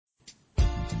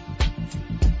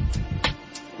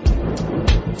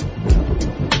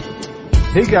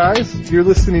Hey guys, you're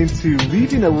listening to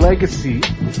Leaving a Legacy.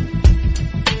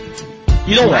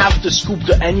 You don't have to scoop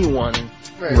to anyone.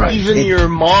 Right. Even your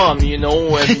mom, you know,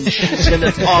 when she's in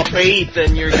the top 8,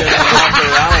 then you're gonna knock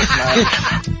her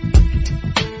out,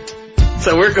 man.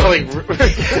 So we're going, we moved into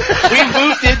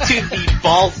the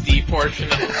balls deep portion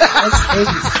of it.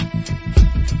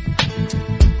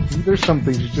 There's some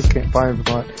things you just can't buy in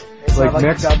Vermont.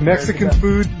 Like Mexican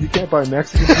food, you can't buy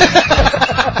Mexican food.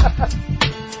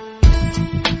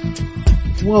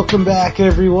 Welcome back,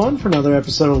 everyone, for another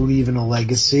episode of Leaving a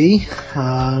Legacy.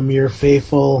 I'm your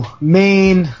faithful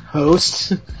main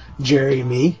host, Jerry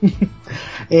Me,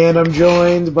 and I'm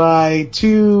joined by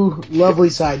two lovely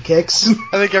sidekicks.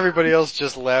 I think everybody else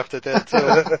just laughed at that too.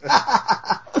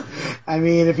 I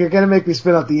mean, if you're gonna make me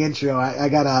spin up the intro, I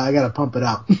gotta pump it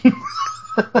up.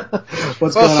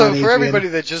 What's going on, for Adrian? everybody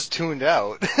that just tuned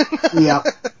out. Yep.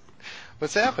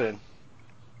 What's happening?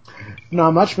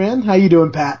 Not much, man. How you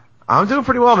doing, Pat? I'm doing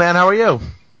pretty well, man. How are you?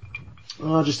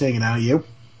 Oh, just hanging out. You?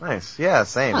 Nice. Yeah,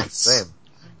 same. Nice. Same.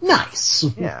 Nice.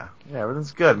 Yeah,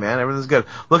 everything's good, man. Everything's good.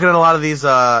 Looking at a lot of these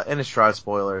Innistrad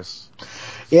spoilers.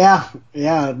 Yeah.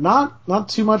 Not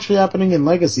too much happening in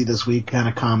Legacy this week. Kind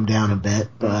of calmed down a bit,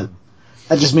 but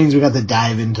that just means we got to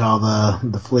dive into all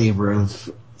the flavor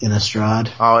of Innistrad.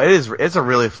 Oh, it's a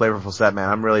really flavorful set, man.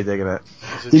 I'm really digging it.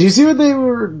 Did you see what they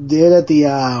did at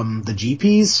the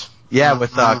GPs? Yeah,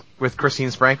 with Christine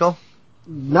Sprankle.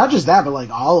 Not just that, but like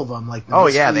all of them. Like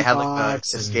they had like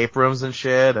the escape rooms and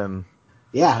shit, and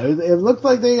yeah, it looked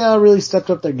like they really stepped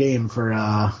up their game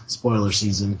for spoiler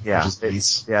season. Yeah, which is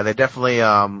nice. They definitely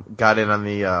got in on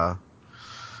the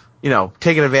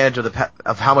taking advantage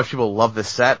of how much people love this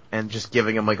set and just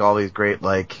giving them like all these great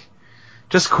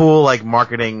just cool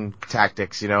marketing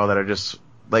tactics, that are just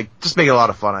make it a lot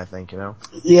of fun, I think,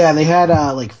 Yeah, they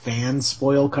had fan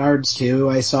spoil cards too.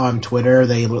 I saw on Twitter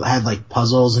they had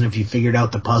puzzles, and if you figured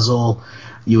out the puzzle,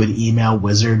 you would email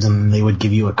Wizards and they would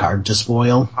give you a card to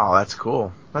spoil. Oh, that's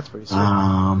cool. That's pretty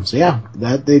sweet. So yeah,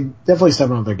 that they definitely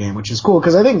stepped up their game, which is cool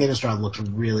because I think Innistrad looks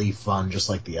really fun, just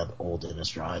like the old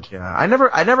Innistrad. Yeah, I never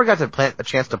got a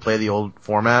chance to play the old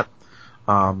format.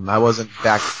 I wasn't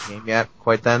back in the game yet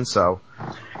quite then, so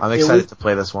I'm excited to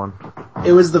play this one.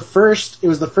 It was the first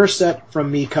set from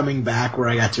me coming back where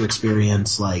I got to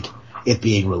experience it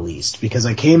being released, because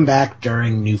I came back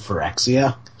during New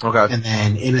Phyrexia. Okay. And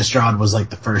then Innistrad was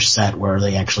the first set where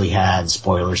they actually had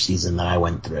spoiler season that I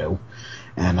went through.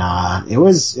 And it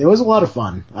was a lot of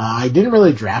fun. I didn't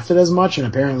really draft it as much, and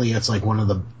apparently it's one of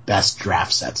the best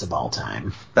draft sets of all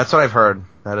time. That's what I've heard.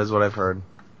 That is what I've heard.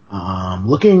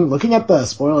 Looking at the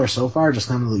spoiler so far, just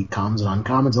kind of the commons and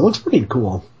uncommons, it looks pretty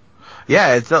cool.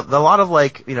 Yeah, it's a lot of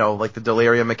the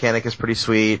Delirium mechanic is pretty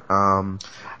sweet. I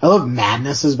love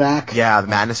Madness is back. Yeah, the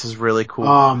Madness is really cool.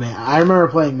 Oh man, I remember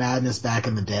playing Madness back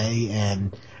in the day,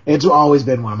 and it's always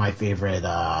been one of my favorite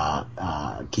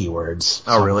keywords.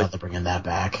 Oh, really? I'm glad they're bringing that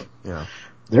back. Yeah.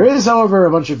 There is, however,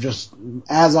 a bunch of just,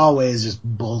 as always, just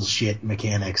bullshit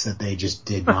mechanics that they just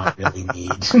did not really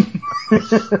need.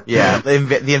 Yeah,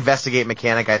 the investigate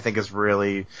mechanic I think is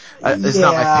really it's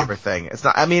not my favorite thing. It's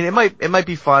not. I mean, it might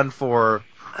be fun for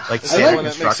say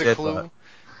construct it, but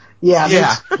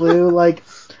yeah. Clue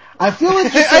I feel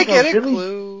like it's I get it,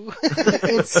 Clue.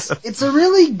 it's a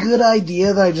really good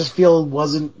idea that I just feel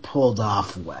wasn't pulled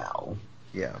off well.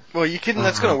 Yeah. Well, you kidding?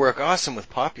 That's going to work awesome with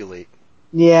Populate.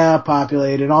 Yeah,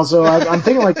 Populate, and also I'm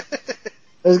thinking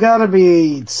there's got to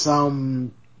be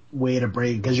some way to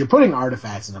break, because you're putting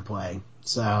artifacts into play.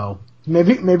 So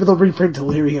maybe they'll reprint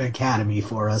Delirium Academy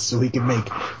for us so we can make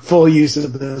full use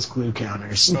of those clue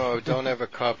counters. Oh, don't ever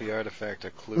copy artifact a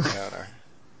clue counter.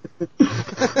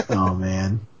 Oh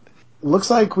man. Looks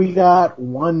like we got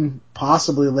one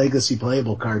possibly Legacy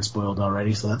playable card spoiled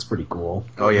already, so that's pretty cool.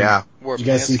 Oh yeah. Warp You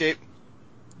guys Landscape?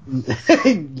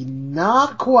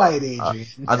 Not quite, Adrian.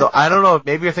 I don't know,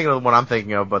 maybe you're thinking of the one I'm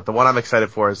thinking of, but the one I'm excited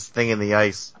for is Thing in the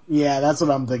Ice. Yeah, that's what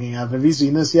I'm thinking of. Have you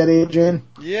seen this yet, Adrian?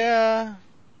 Yeah.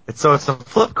 It's a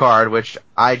flip card, which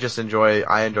I just enjoy.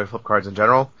 I enjoy flip cards in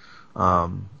general.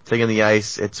 Thing in the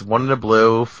Ice, it's 1 in a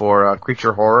blue for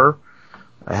creature horror.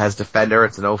 It has Defender,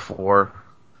 it's an 0/4.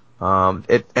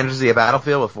 It enters the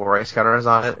battlefield with 4 ice counters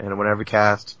on it, and whenever you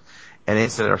cast an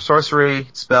instant or sorcery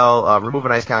spell, remove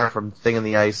an ice counter from Thing in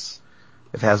the Ice.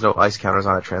 If it has no ice counters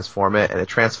on it, transform it, and it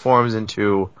transforms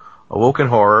into Awoken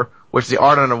Horror, which the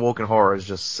art on Awoken Horror is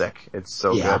just sick. It's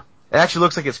so good. It actually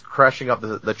looks like it's crashing up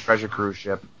the treasure cruise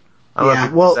ship. I don't know if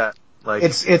you noticed that.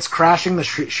 It's crashing the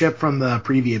ship from the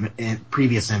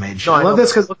previous image. No, I love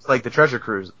this because it looks like the treasure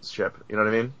cruise ship. You know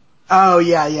what I mean? Oh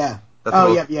yeah. That's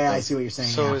I see what you're saying.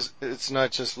 So yeah. it's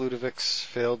not just Ludovic's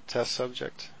failed test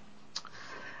subject?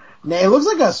 Nah, it looks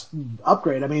like a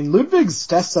upgrade. I mean, Ludwig's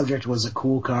test subject was a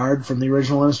cool card from the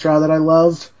original Innistrad that I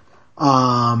loved.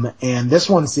 And this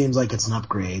one seems like it's an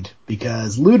upgrade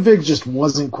because Ludwig just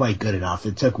wasn't quite good enough.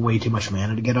 It took way too much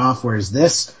mana to get off, whereas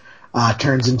this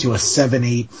turns into a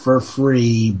 7/8 for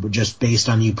free just based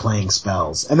on you playing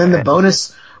spells. And then the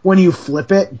bonus, when you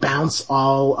flip it, bounce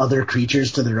all other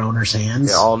creatures to their owner's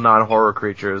hands. Yeah, all non-horror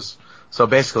creatures. So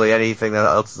basically anything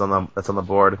that's on the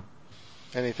board.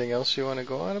 Anything else you want to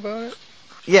go on about it?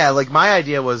 Yeah, like my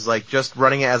idea was like just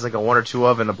running it as like a 1 or 2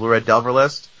 of in a blue-red Delver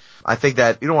list. I think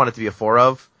that you don't want it to be a 4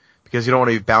 of because you don't want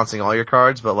to be bouncing all your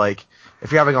cards, but like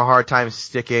if you're having a hard time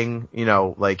sticking,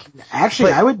 like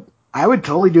actually I would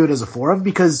totally do it as a 4 of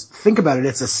because think about it,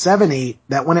 it's a 7/8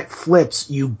 that when it flips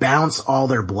you bounce all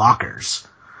their blockers.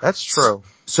 That's true.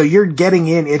 So you're getting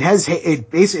in. It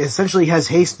basically essentially has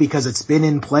haste because it's been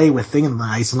in play with Thing in the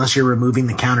Ice, unless you're removing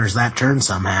the counters that turn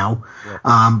somehow.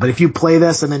 Yeah. But if you play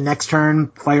this and then next turn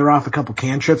fire off a couple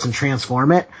cantrips and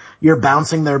transform it, you're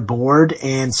bouncing their board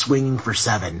and swinging for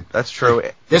 7. That's true.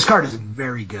 This card is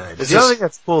very good. The other thing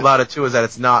that's cool about it too is that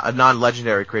it's not a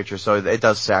non-legendary creature, so it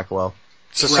does stack well.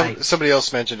 So somebody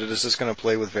else mentioned it. Is this going to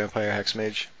play with Vampire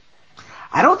Hexmage?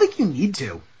 I don't think you need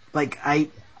to. Like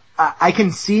I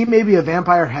can see maybe a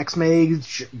Vampire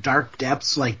Hexmage Dark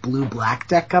Depths like blue-black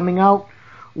deck coming out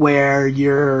where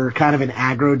you're kind of an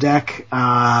aggro deck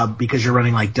because you're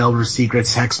running like Delver's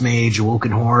Secrets, Hexmage,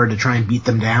 Awoken Horror to try and beat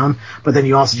them down, but then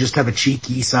you also just have a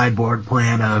cheeky sideboard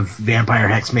plan of Vampire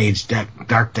Hexmage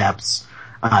Dark Depths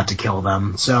to kill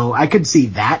them. So I could see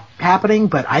that happening,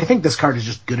 but I think this card is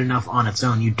just good enough on its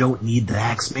own. You don't need the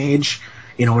Hexmage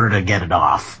in order to get it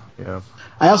off. Yeah.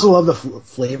 I also love the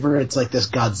flavor. It's like this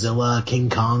Godzilla, King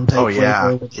Kong type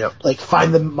flavor. Yep. Like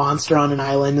find the monster on an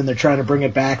island and they're trying to bring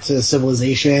it back to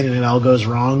civilization and it all goes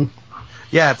wrong.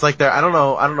 Yeah, it's like I don't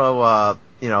know,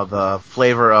 the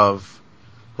flavor of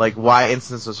like why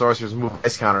instants of sorcerers move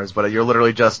ice counters, but you're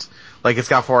literally just like it's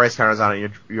got 4 ice counters on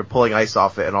it. You're pulling ice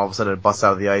off it, and all of a sudden it busts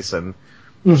out of the ice and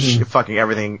fucking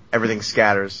everything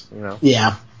scatters.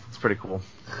 Yeah, it's pretty cool.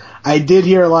 I did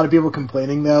hear a lot of people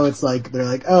complaining though. It's like they're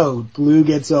like, oh, blue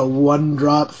gets a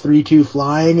 1-drop 3/2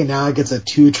 flying, and now it gets a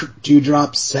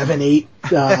 2-drop 7/8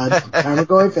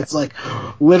 Tarmogoyf. It's like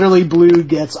literally blue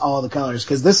gets all the colors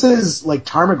because this is like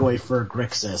Tarmogoyf for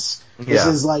Grixis. This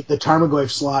is like the Tarmogoyf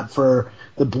slot for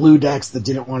the blue decks that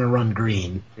didn't want to run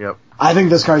green. Yep. I think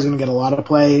this card's going to get a lot of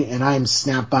play, and I am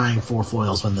snap buying 4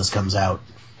 foils when this comes out.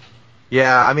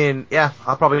 Yeah, I mean,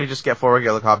 I'll probably just get 4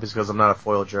 regular copies because I'm not a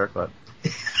foil jerk, but.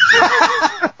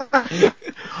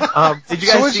 Did you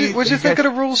guys see? What'd you think of the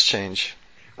rules change?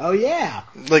 Oh yeah.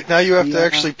 Like now you have to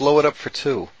actually blow it up for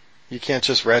 2. You can't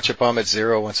just ratchet bomb at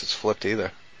 0 once it's flipped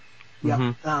either. Yep.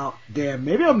 Mm-hmm. Oh, damn.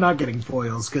 Maybe I'm not getting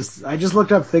foils because I just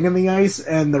looked up Thing in the Ice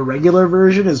and the regular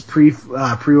version is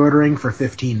pre-ordering for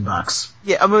 $15.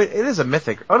 Yeah, I mean it is a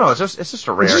mythic. Oh no, it's just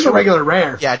a rare. It's just a regular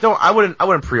rare. Yeah, I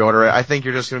wouldn't pre-order it. I think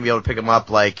you're just gonna be able to pick them up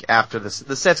like after this.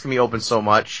 The set's gonna be open so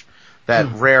much that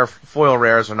foil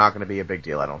rares are not gonna be a big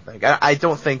deal. I don't think. I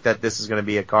don't think that this is gonna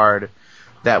be a card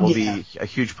that will be a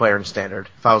huge player in Standard.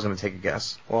 If I was gonna take a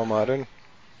guess. Or Modern.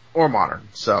 Or Modern,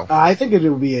 so. I think it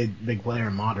will be a big player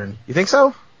in Modern. You think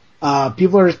so?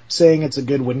 People are saying it's a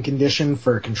good win condition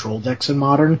for control decks in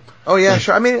Modern. Oh yeah,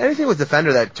 sure. I mean, anything with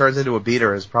Defender that turns into a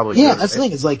beater is probably good. Yeah, right? that's the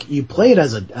thing. It's like, you play it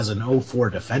as an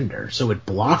 0/4 Defender, so it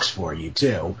blocks for you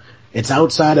too. It's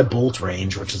outside of bolt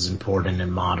range, which is important in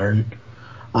Modern.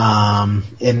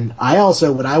 And I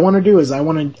also, what I want to do is I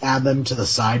want to add them to the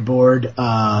sideboard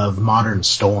of Modern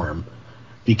Storm.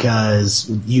 Because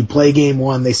you play game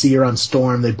 1, they see you're on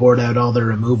Storm, they board out all their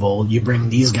removal, you bring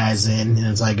these guys in, and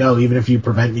it's like, oh, even if you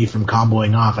prevent me from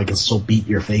comboing off, I can still beat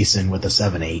your face in with a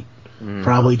 7/8.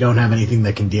 Probably don't have anything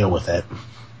that can deal with it.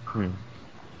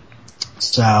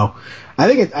 So, I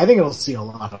think it'll see a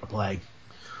lot of play.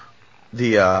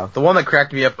 The one that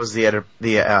cracked me up was the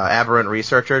Aberrant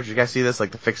Researcher. Did you guys see this? Like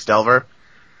the fixed Delver?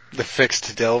 The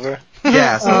fixed Delver?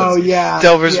 Yeah. So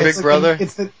Delver's big brother?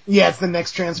 It's the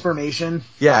next transformation.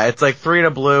 Yeah, it's like 3 and a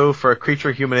blue for a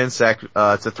creature, human, insect.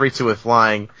 It's a 3/2 with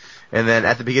flying. And then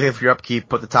at the beginning of your upkeep,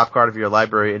 put the top card of your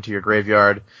library into your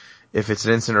graveyard. If it's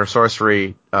an instant or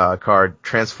sorcery card,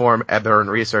 transform Aberrant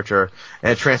Researcher,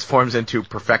 and it transforms into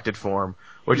Perfected Form,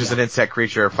 which is an insect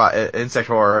creature, insect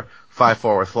horror,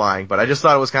 5/4 with flying. But I just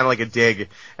thought it was kind of like a dig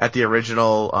at the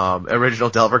original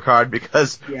Delver card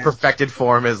because Perfected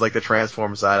Form is like the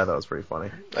transform side. I thought it was pretty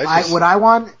funny. I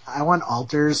want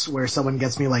alters where someone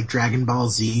gets me like Dragon Ball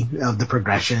Z of the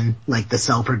progression, like the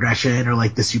Cell progression or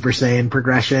like the Super Saiyan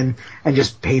progression, and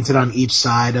just paints it on each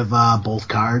side of both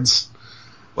cards.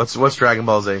 What's Dragon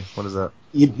Ball Z? What is that?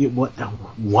 What?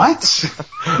 What?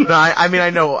 No, I mean, I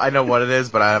know what it is,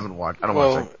 but I haven't watched. I don't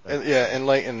watch it. Yeah,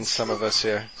 enlighten some of us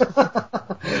here.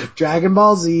 Dragon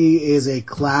Ball Z is a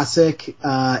classic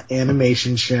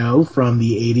animation show from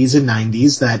the 80s and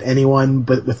 90s that anyone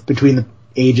between the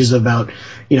ages of about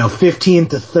 15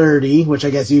 to 30, which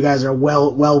I guess you guys are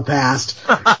well past,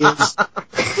 is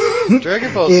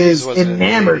Dragon Ball Z is wasn't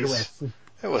enamored in the 80s. with.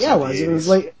 It wasn't. Yeah, it was. It was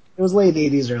late. It was late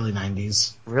 80s, early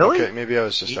 90s. Really? Okay, maybe I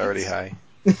was just already high.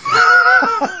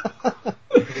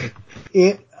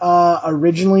 It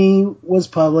originally was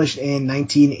published in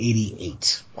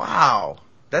 1988. Wow.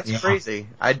 That's crazy.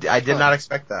 I did not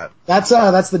expect that.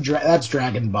 That's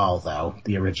Dragon Ball though,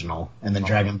 the original, and then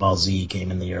Dragon Ball Z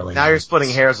came in the early. Now 90s. you're splitting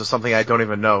hairs with something I don't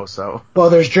even know. So. Well,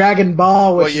 there's Dragon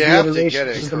Ball, which you is have the to iteration, get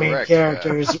it which is the main correct,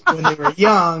 characters when they were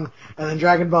young, and then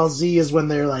Dragon Ball Z is when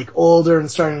they're like older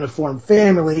and starting to form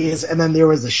families, and then there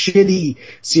was a shitty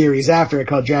series after it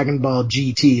called Dragon Ball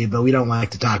GT, but we don't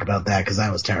like to talk about that because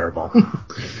that was terrible.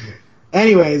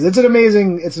 Anyways, it's an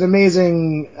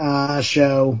amazing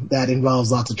show that involves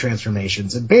lots of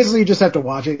transformations, and basically you just have to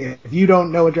watch it. If you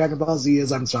don't know what Dragon Ball Z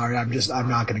is, I'm sorry, I'm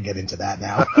not going to get into that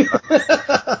now.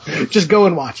 Just go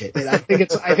and watch it. I think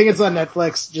it's on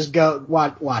Netflix. Just go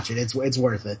watch it. It's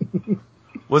worth it.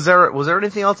 Was there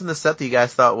anything else in the set that you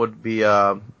guys thought would be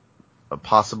a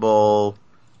possible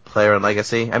player in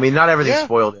Legacy? I mean, not everything's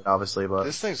spoiled yet, obviously, but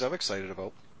There's things I'm excited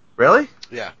about. Really?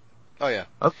 Yeah. Oh yeah.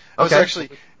 Okay. I was actually,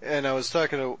 and I was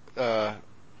talking to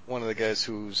one of the guys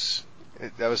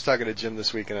I was talking to Jim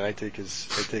this weekend, and I take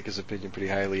his opinion pretty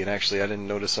highly. And actually, I didn't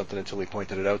notice something until he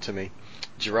pointed it out to me.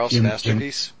 Giralf's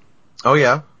Masterpiece. Oh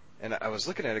yeah. And I was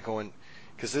looking at it going,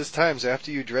 because there's times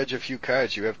after you dredge a few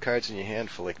cards, you have cards in your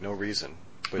hand for like no reason,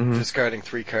 but discarding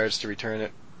 3 cards to return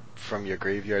it from your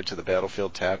graveyard to the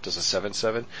battlefield tapped as a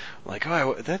 7/7. I'm like,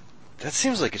 that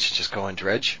seems like it should just go on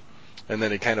dredge. And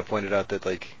then he kind of pointed out that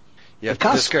like. You have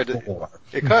to discard it.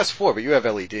 It costs 4, but you have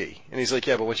LED. And he's like,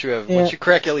 yeah, but once you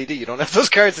crack LED, you don't have those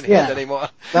cards in hand anymore.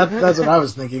 That's what I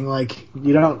was thinking. Like,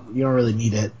 you don't really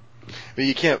need it. But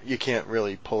you can't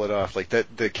really pull it off. Like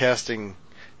that,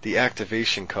 the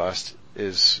activation cost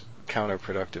is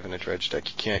counterproductive in a dredge deck.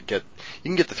 You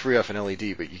can get the 3 off an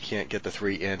LED, but you can't get the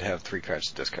 3 and have 3 cards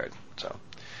to discard. So,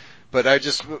 but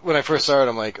when I first saw it,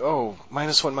 I'm like, oh,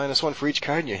 -1/-1 for each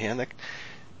card in your hand.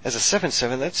 As a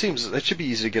 7/7, that should be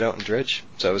easy to get out and dredge.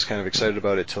 So I was kind of excited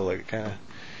about it till like kind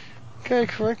of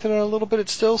corrected it a little bit. It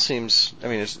still seems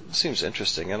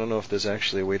interesting. I don't know if there's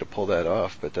actually a way to pull that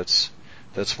off, but that's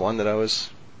one that I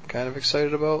was kind of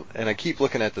excited about. And I keep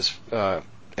looking at this Heir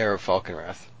of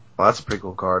Falconwrath. Well, that's a pretty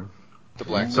cool card. The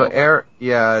black. So it's Heir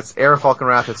of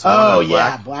Falconwrath. It's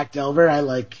Black Delver. I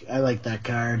like that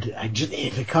card.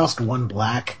 If it cost 1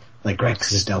 black, like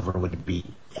Grex's Delver would be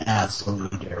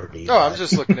absolutely dirty. Oh, I'm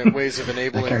just looking at ways of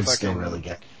enabling. That card's still really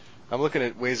good. I'm looking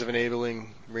at ways of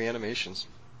enabling reanimations.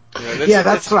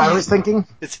 That's what I was thinking.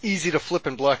 It's easy to flip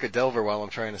and block a Delver while I'm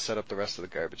trying to set up the rest of the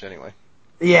garbage anyway.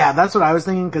 Yeah, that's what I was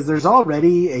thinking, because there's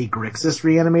already a Grixis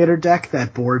Reanimator deck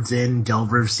that boards in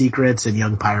Delver of Secrets and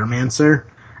Young Pyromancer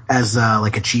as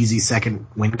like a cheesy second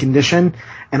win condition,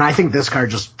 and I think this card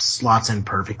just slots in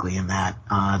perfectly in that.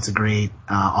 It's a great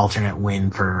alternate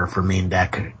win for main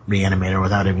deck Reanimator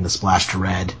without having to splash to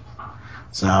red.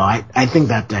 So I think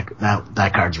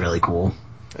that card's really cool.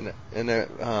 And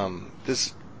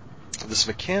this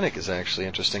mechanic is actually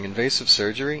interesting. Invasive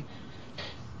Surgery,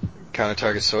 counter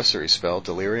target sorcery spell,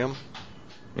 Delirium.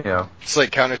 Yeah. It's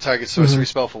like counter target sorcery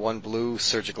spell for 1 blue,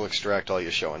 surgical extract all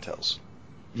your show and tells.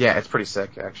 Yeah, it's pretty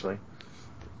sick, actually.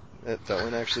 That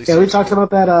one actually. Yeah, we talked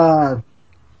about that.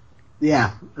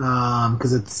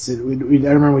 Because I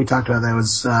remember we talked about that.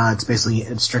 It's basically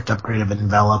a strict upgrade of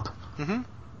Envelop. Mm-hmm.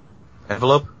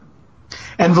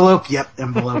 Envelope. Yep,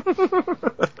 Envelope.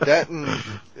 That, and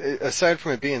aside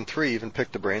from it being 3, even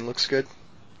Pick the Brain looks good.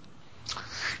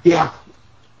 Yeah,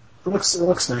 it looks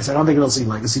nice. I don't think it'll see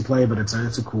legacy play, but it's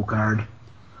a cool card.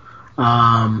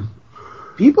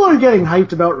 People are getting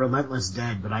hyped about Relentless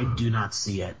Dead, but I do not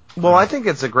see it. Well, I think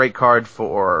it's a great card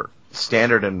for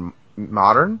Standard and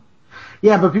Modern.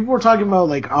 Yeah, but people were talking about,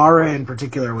 like, Aura in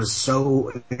particular was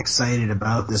so excited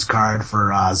about this card for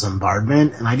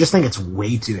Zombardment, and I just think it's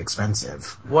way too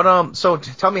expensive. What so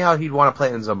tell me how he'd want to play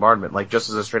it in Zombardment, like just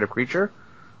as a straight up creature?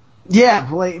 Yeah,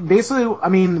 basically, I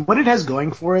mean, what it has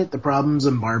going for it, the problem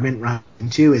Zombardment runs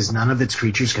into is none of its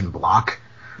creatures can block.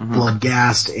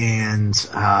 Bloodghast and,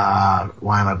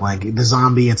 why am I blanking? The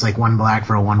zombie, it's like 1 black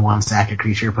for a 1/1 sack a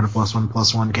creature, put a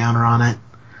 +1/+1 counter on it.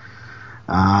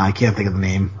 I can't think of the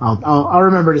name. I'll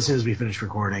remember it as soon as we finish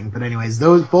recording. But anyways,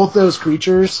 both those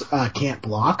creatures can't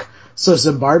block. So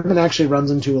Bombardment actually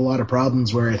runs into a lot of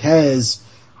problems where it has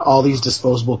all these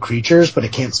disposable creatures, but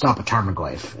it can't stop a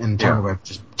Tarmogoyf, and Tarmogoyf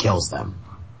just kills them.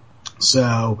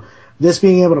 So this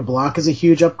being able to block is a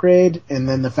huge upgrade, and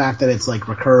then the fact that it's like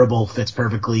recurable fits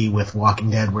perfectly with Walking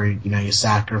Dead, where you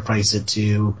sacrifice it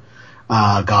to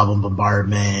Goblin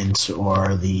Bombardment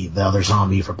or the other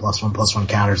zombie for +1/+1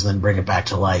 counters, and then bring it back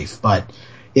to life. But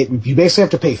you basically have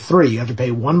to pay 3. You have to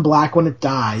pay 1 black when it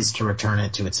dies to return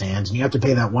it to its hands, and you have to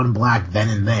pay that 1 black then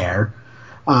and there,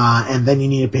 and then you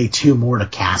need to pay 2 more to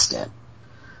cast it.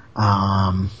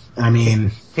 Can't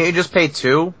you just pay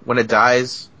 2 when it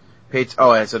dies?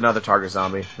 It's another target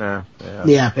zombie.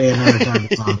 Yeah, pay another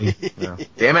target zombie. Yeah.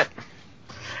 Damn it.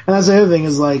 And that's the other thing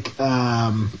is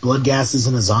Bloodghast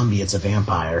isn't a zombie, it's a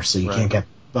vampire, so you can't get,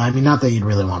 not that you'd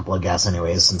really want Bloodghast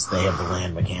anyways, since they have the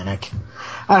land mechanic.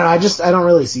 I don't know, I don't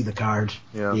really see the card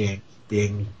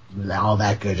being all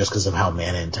that good just because of how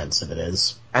mana intensive it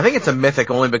is. I think it's a mythic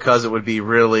only because it would be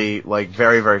really,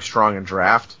 very, very strong in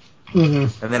draft.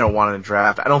 Mm-hmm. And they don't want it in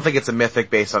draft. I don't think it's a mythic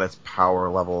based on its power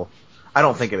level. I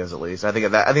don't think it is, at least. I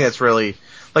think that's really,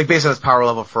 based on its power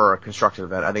level for a constructed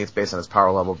event. I think it's based on its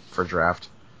power level for draft.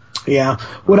 Yeah.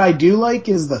 What I do like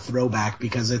is the throwback,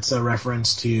 because it's a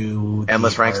reference to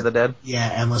Endless Ranks of the Dead? Yeah,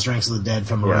 Endless Ranks of the Dead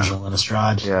from original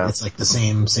Innistrad. Yeah. It's the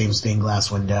same stained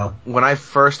glass window. When I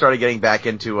first started getting back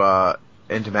into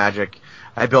Magic,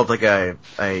 I built a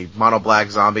mono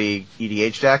black zombie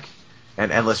EDH deck,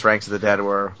 and Endless Ranks of the Dead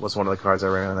was one of the cards I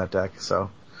ran on that deck, so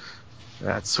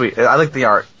yeah, it's sweet. I like the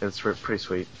art. It's pretty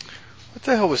sweet. What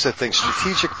the hell was that thing?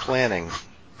 Strategic planning.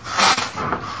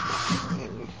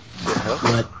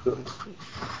 What?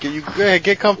 Go ahead,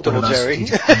 get comfortable, Jerry.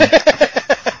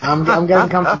 I'm getting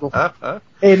comfortable.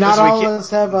 Hey, not all of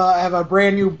us have a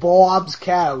brand new Bob's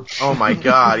couch. Oh my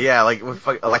god, yeah, with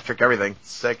electric everything.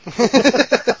 Sick.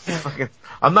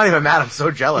 I'm not even mad, I'm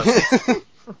so jealous.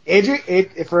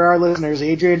 Adrian, for our listeners,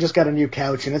 Adrian just got a new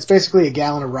couch, and it's basically a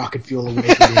gallon of rocket fuel away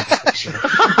from the picture.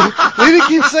 Lady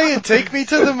keeps saying, take me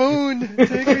to the moon. Take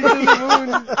me to the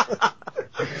moon.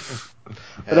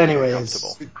 But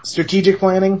anyways, strategic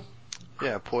planning.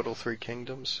 Yeah, Portal 3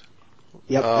 Kingdoms.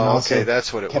 Yep. Oh, and also okay,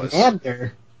 that's what it was.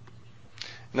 Commander.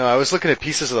 No, I was looking at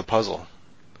pieces of the puzzle.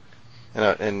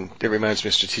 And it reminds me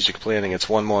of strategic planning. It's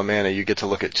 1 more mana. You get to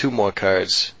look at 2 more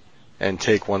cards and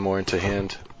take 1 more into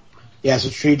hand. Yeah, so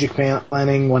strategic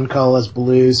planning, 1 colorless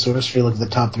blue, sorcery, look at the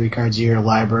top 3 cards of your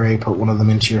library, put 1 of them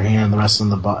into your hand, the rest of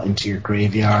them into your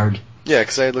graveyard. Yeah,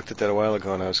 because I had looked at that a while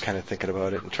ago, and I was kind of thinking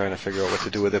about it and trying to figure out what to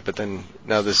do with it, but then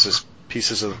now this is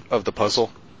pieces of the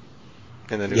puzzle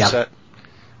in the new set.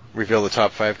 Reveal the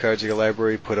top 5 cards of your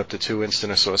library, put up to 2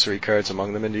 instant or sorcery cards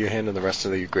among them into your hand, and the rest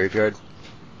of your graveyard.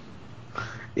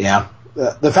 Yeah.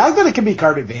 The fact that it can be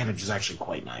card advantage is actually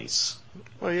quite nice.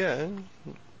 Well, yeah. I'm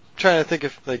trying to think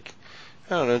if, I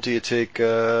don't know, do you take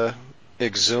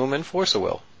Exhume and Force of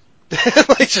Will?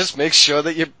 Just make sure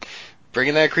that you're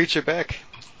bringing that creature back.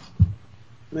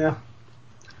 Yeah.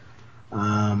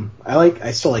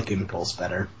 I still like Impulse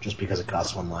better, just because it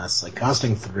costs 1 less.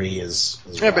 Costing 3 is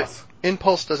rough. But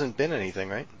Impulse doesn't bin anything,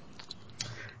 right?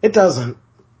 It doesn't.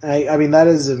 That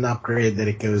is an upgrade that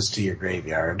it goes to your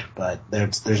graveyard, but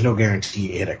there's no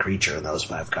guarantee you hit a creature in those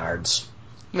 5 cards.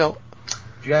 No.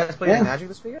 Did you guys play any Magic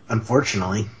this weekend?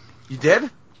 Unfortunately. You did?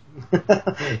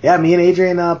 Yeah, me and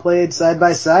Adrian played side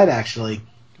by side, actually.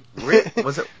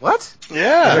 Was it what?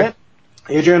 Yeah.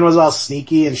 Adrian was all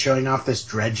sneaky and showing off this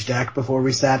dredge deck before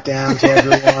we sat down to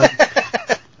everyone.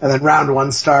 And then round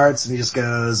 1 starts and he just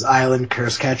goes, Island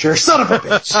Curse Catcher, son of a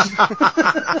bitch.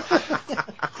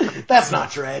 That's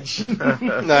not dredge.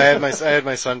 No, I had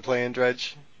my son playing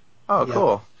dredge. Oh,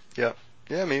 cool. Yeah.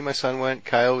 Yeah, me and my son went.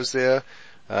 Kyle was there.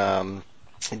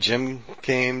 Jim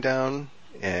came down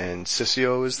and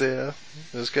Sissio was there.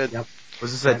 It was good. Yep.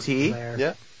 Was this a T?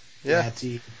 Yeah.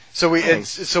 T. So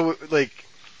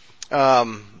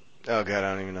oh god,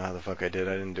 I don't even know how the fuck I did.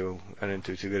 I didn't do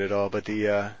too good at all. But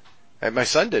my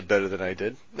son did better than I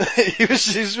did. he was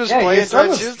playing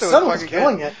dredge. He was doing fucking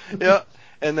killing good. it. Yeah.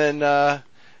 And then,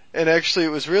 and actually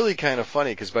it was really kind of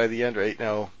funny because by the end, right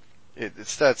now, it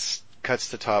cuts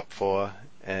to top 4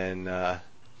 and,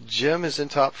 Jim is in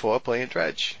top 4 playing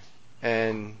dredge.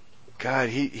 And god,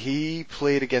 he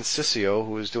played against Sissio,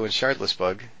 who was doing Shardless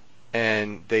Bug,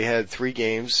 and they had 3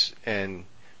 games, and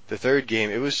the 3rd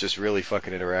game, it was just really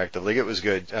fucking interactive. It was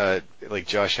good.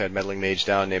 Josh had Meddling Mage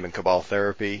down, naming Cabal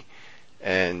Therapy,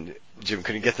 and Jim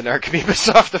couldn't get the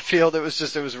Narcomoebas off the field. It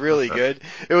was really good.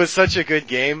 It was such a good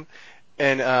game.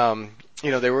 And,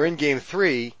 they were in game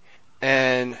 3,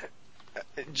 and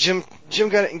Jim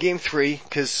got it in game 3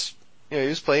 because he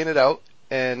was playing it out,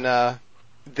 and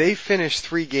they finished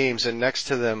 3 games, and next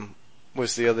to them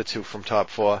was the other 2 from top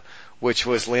 4, which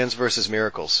was Lands versus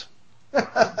Miracles.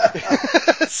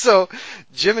 So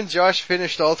Jim and Josh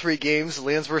finished all 3 games.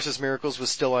 Lands versus Miracles was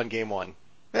still on game 1.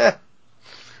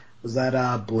 Was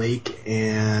that Blake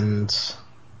and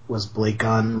was Blake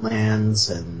on Lands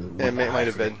and It might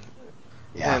have been.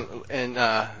 Yeah.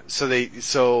 And so they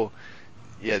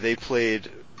played.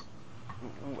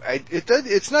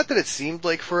 It's not that it seemed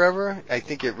like forever. I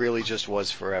think it really just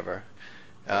was forever.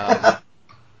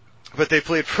 But they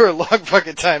played for a long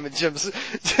fucking time, and Jim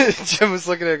was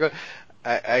looking at it going,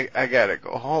 I gotta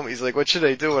go home. He's like, what should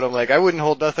I do? And I'm like, I wouldn't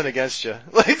hold nothing against you.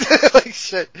 Like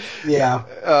shit.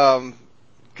 Yeah.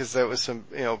 Cause that was some,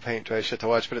 paint dry shit to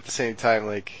watch, but at the same time,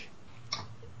 like,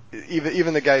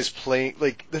 even the guys playing,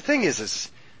 like, the thing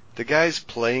is the guys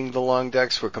playing the long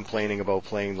decks were complaining about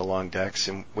playing the long decks,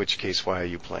 in which case, why are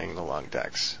you playing the long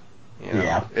decks?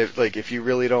 Yeah. If you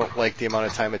really don't like the amount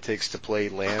of time it takes to play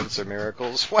Lands or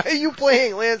Miracles, why are you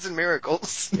playing Lands and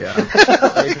Miracles? Yeah.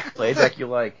 Play a deck you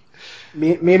like.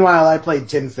 Meanwhile, I played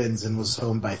Tin Fins and was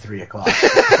home by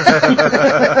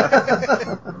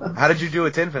 3:00. How did you do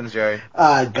with Tin Fins, Jerry?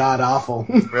 God awful.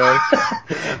 Really?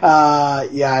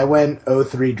 Yeah, I went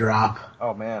 0-3 drop.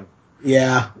 Oh man.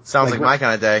 Yeah. Sounds like my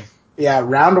kind of day. Yeah,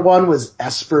 round 1 was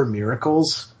Esper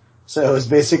Miracles. So it was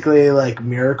basically like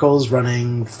Miracles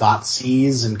running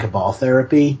Thoughtseize and Cabal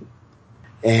Therapy.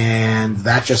 And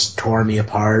that just tore me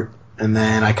apart. And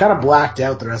then I kind of blacked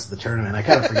out the rest of the tournament. I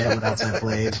kind of forget what else I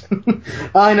played.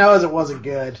 All I know is it wasn't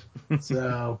good.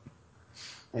 So,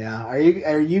 yeah. Are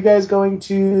you guys going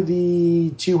to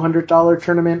the $200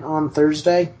 tournament on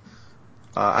Thursday?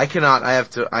 I cannot. I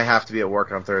have to be at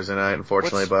work on Thursday night,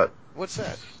 unfortunately. What's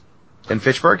that? In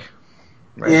Fitchburg?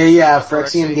 Right. Yeah.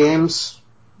 Phyrexian Games.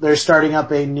 They're starting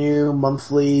up a new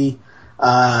monthly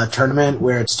tournament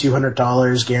where it's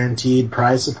 $200 guaranteed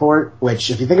prize support, which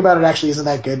if you think about it actually isn't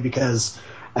that good because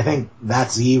I think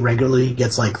That Z regularly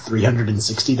gets like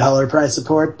 $360 prize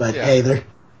support, but yeah. Hey,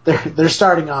 they're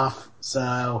starting off,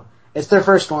 so it's their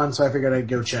first one, so I figured I'd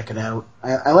go check it out.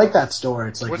 I like that store.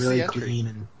 It's like What's really clean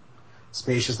and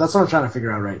spacious. That's what I'm trying to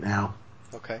figure out right now.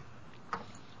 Okay.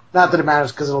 Not that it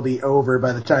matters because it'll be over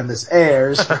by the time this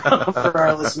airs for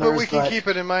our listeners. But we can keep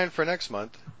it in mind for next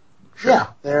month. Sure. Yeah,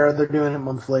 they're doing it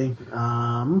monthly.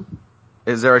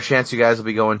 Is there a chance you guys will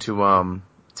be going to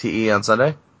TE on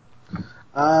Sunday?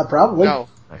 Probably. No.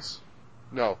 Nice.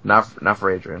 No. Not for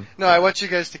Adrian. No, I want you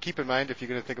guys to keep in mind if you're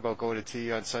going to think about going to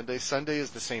TE on Sunday. Sunday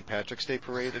is the St. Patrick's Day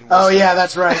parade in Worcester. Oh yeah,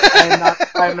 that's right.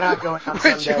 I'm not going on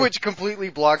Sunday. Which completely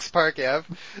blocks Park Ave.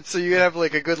 So you have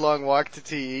like a good long walk to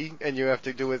TE, and you have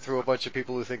to do it through a bunch of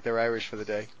people who think they're Irish for the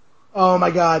day. Oh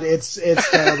my god, it's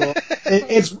terrible.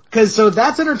 It's because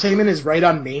that's Entertainment is right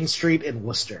on Main Street in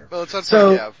Worcester. Well, it's on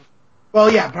Park Ave. Well,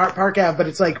 yeah, Park Ave, but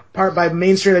it's like by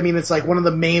Main Street. I mean, it's like one of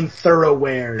the main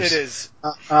thoroughfares. It is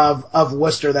of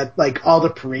Worcester that like all the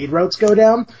parade routes go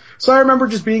down. So I remember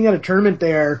just being at a tournament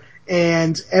there,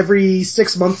 and every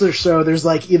 6 months or so, there's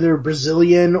like either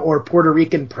Brazilian or Puerto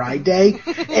Rican Pride Day,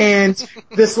 and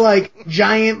this like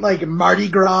giant like Mardi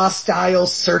Gras style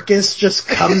circus just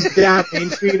comes down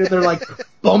Main Street, and they're like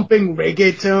bumping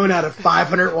reggaeton out of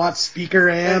 500-watt speaker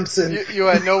amps, and you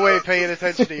had no way paying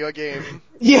attention to your game.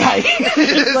 Yeah,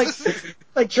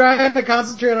 like trying to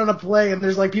concentrate on a play, and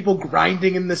there's like people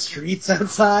grinding in the streets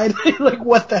outside. Like,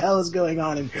 what the hell is going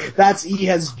on? And he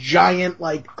has giant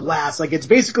like glass, like it's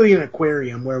basically an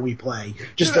aquarium where we play,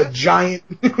 just a giant.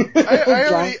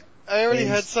 I already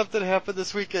had something happen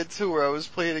this weekend too, where I was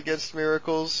playing against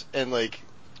Miracles, and like,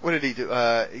 what did he do?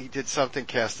 He did something,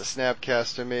 cast a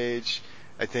Snapcaster Mage,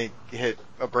 I think hit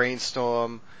a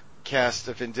Brainstorm, cast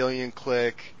a Vendilion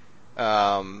Click.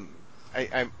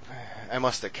 I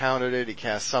must have countered it. He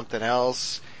cast something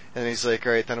else, and he's like,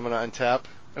 "All right, then I'm gonna untap."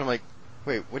 And I'm like,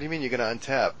 "Wait, what do you mean you're gonna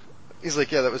untap?" He's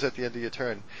like, "Yeah, that was at the end of your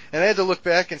turn." And I had to look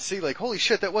back and see, like, holy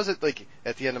shit, that wasn't like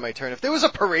at the end of my turn. If there was a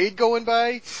parade going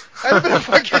by, I'd have been a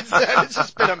fucking. It's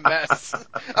just been a mess.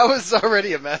 I was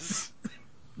already a mess.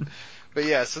 But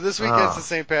yeah, so this weekend's the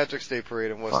St. Patrick's Day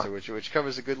parade in Worcester, which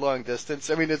covers a good long distance.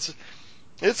 I mean,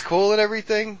 it's cool and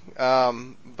everything,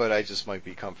 but I just might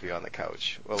be comfy on the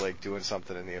couch or like doing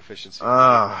something in the efficiency.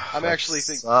 I'm actually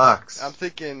thinking. I'm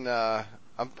thinking.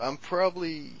 I'm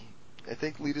probably. I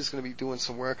think Lita's going to be doing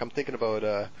some work. I'm thinking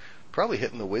about probably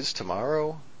hitting the Wiz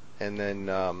tomorrow, and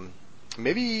then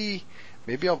maybe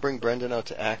I'll bring Brendan out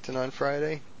to Acton on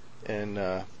Friday and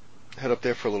head up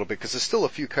there for a little bit because there's still a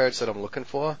few cards that I'm looking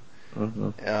for.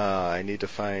 Mm-hmm. I need to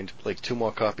find like 2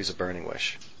 more copies of Burning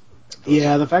Wish.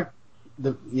 Yeah, the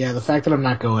the fact that I'm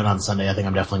not going on Sunday, I think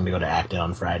I'm definitely going to go to Acton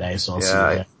on Friday, so I'll see you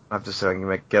there. I have to say I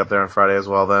can get up there on Friday as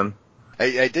well then.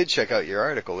 I did check out your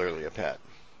article earlier, Pat.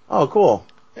 Oh, cool.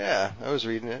 Yeah, I was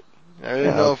reading it. I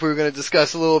didn't know if we were going to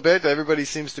discuss a little bit. Everybody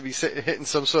seems to be hitting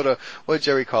some sort of, what did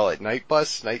Jerry call it, night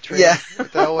bus, night train? Yeah.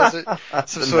 What the hell was it?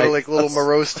 Some sort of like little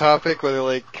morose topic where they're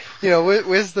like,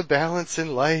 where's the balance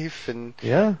in life? And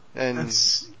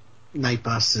Night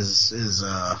bus is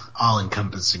all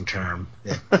encompassing term.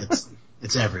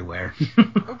 It's everywhere.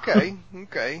 Okay.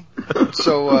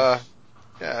 So, I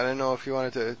don't know if you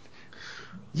wanted to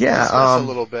discuss a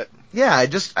little bit. Yeah,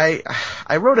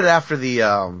 I wrote it after the,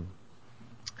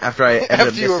 after I ended up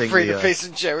missing you were afraid of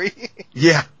facing Jerry.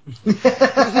 Yeah.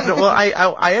 No, well,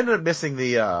 I ended up missing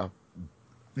the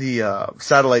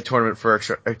satellite tournament for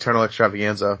Eternal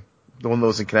Extravaganza, the one that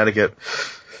was in Connecticut.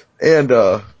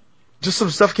 And, just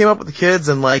some stuff came up with the kids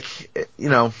and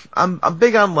I'm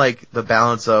big on the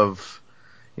balance of,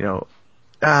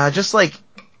 just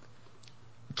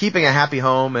keeping a happy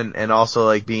home and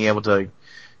also being able to,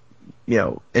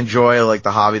 enjoy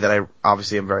the hobby that I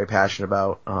obviously am very passionate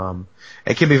about.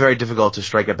 It can be very difficult to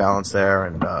strike a balance there,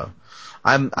 and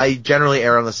I generally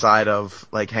err on the side of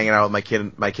hanging out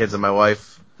with my kids and my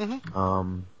wife.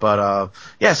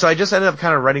 Mm-hmm. So I just ended up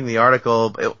kind of writing the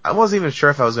article. I wasn't even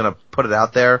sure if I was going to put it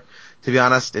out there, to be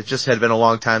honest. It just had been a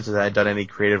long time since I had done any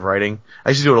creative writing. I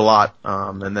used to do it a lot,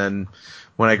 and then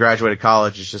when I graduated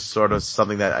college, it's just sort of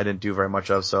something that I didn't do very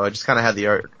much of. So I just kind of had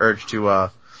the urge to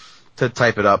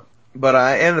type it up. But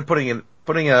I ended up putting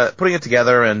it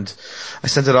together, and I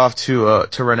sent it off to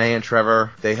Renee and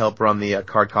Trevor. They help run the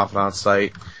Card Confidant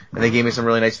site, and they gave me some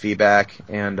really nice feedback.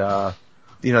 And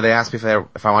they asked me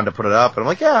if I wanted to put it up, and I'm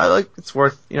like, yeah, it's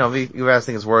worth. If you guys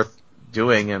think it's worth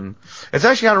doing, and it's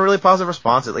actually gotten a really positive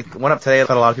response. It went up today. I've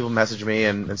had a lot of people message me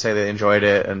and say they enjoyed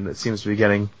it, and it seems to be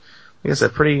getting, like I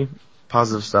said, pretty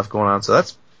positive stuff going on. So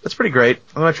that's pretty great.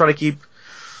 I'm gonna try to keep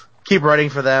writing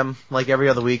for them, every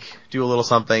other week, do a little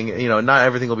something. Not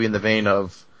everything will be in the vein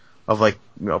of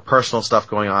personal stuff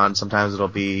going on. Sometimes it'll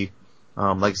be,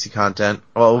 legacy content.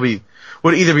 Well,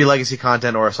 would either be legacy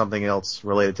content or something else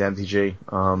related to MTG.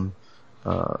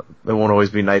 It won't always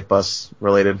be Night Bus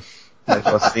related, Night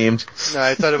Bus themed. No,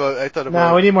 I thought about.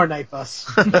 No, we need more Night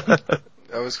Bus.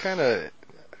 I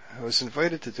was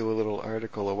invited to do a little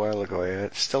article a while ago. I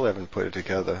still haven't put it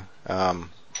together.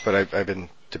 But I've been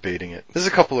debating it. There's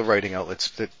a couple of writing outlets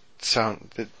that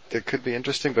could be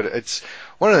interesting, but it's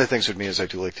one of the things with me is I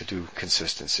do like to do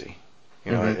consistency,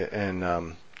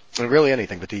 and really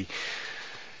anything. But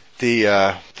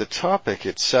the topic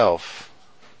itself,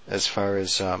 as far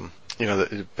as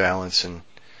the balance and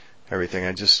everything,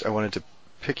 I wanted to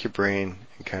pick your brain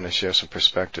and kind of share some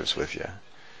perspectives with you.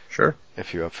 Sure.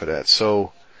 If you're up for that.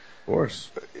 So. Of course.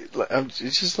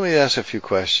 Just let me ask a few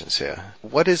questions here.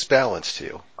 What is balance to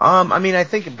you? I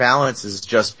think balance is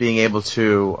just being able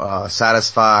to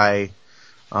satisfy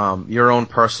your own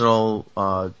personal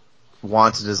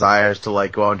wants and desires to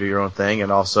go out and do your own thing,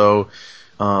 and also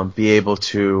be able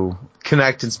to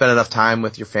connect and spend enough time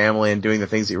with your family and doing the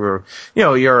things that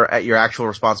you're at your actual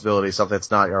responsibility, stuff that's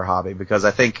not your hobby. Because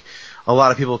I think a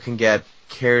lot of people can get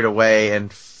carried away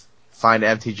and find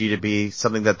MTG to be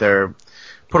something that they're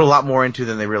put a lot more into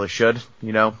than they really should.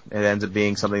 It ends up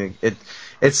being something.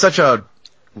 It's such a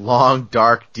long,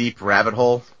 dark, deep rabbit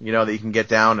hole, that you can get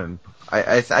down. And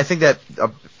I think that a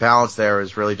balance there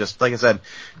is really just, like I said,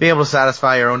 being able to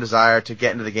satisfy your own desire to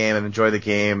get into the game and enjoy the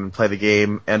game and play the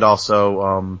game, and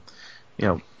also,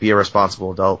 be a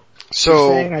responsible adult. So you're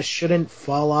saying I shouldn't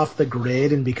fall off the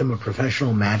grid and become a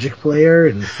professional Magic player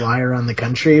and fly around the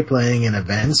country playing in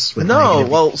events with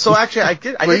so actually I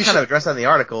did kind of address that in the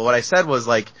article. What I said was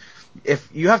if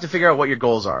you have to figure out what your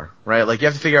goals are, right? You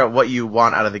have to figure out what you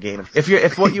want out of the game.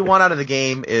 If what you want out of the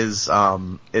game is you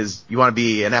want to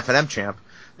be an FNM champ,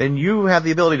 then you have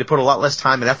the ability to put a lot less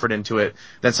time and effort into it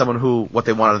than someone who what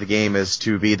they want out of the game is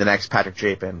to be the next Patrick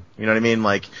Chapin. You know what I mean?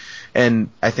 And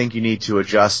I think you need to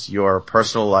adjust your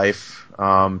personal life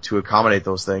to accommodate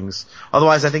those things.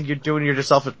 Otherwise, I think you're doing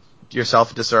yourself a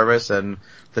disservice and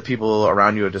the people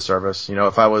around you a disservice.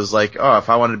 If I was if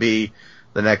I wanted to be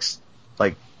the next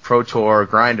Pro Tour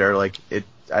grinder,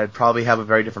 I'd probably have a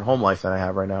very different home life than I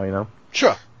have right now.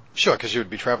 Sure, because you would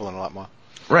be traveling a lot more.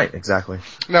 Right, exactly.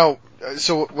 Now, I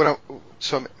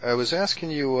was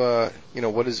asking you,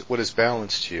 what is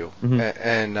balance to you, mm-hmm.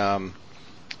 and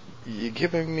you're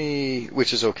giving me,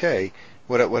 which is okay.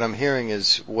 What I'm hearing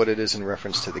is what it is in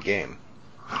reference to the game,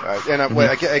 and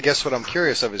I guess what I'm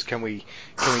curious of is can we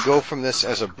go from this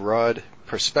as a broad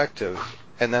perspective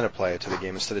and then apply it to the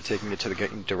game instead of taking it to the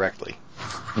game directly.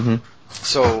 Mm-hmm.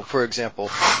 So, for example,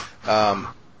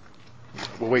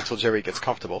 We'll wait till Jerry gets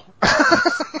comfortable.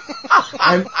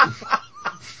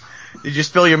 Did you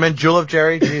spill your mint julep,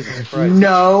 Jerry? Jesus Christ.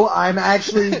 No, I'm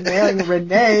actually mailing.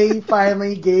 Renee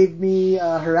finally gave me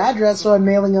her address, so I'm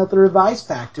mailing out the revised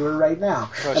pack to her right now.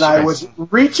 Oh, and I was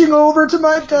reaching over to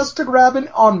my desk to grab an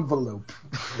envelope.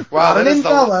 Wow, Not an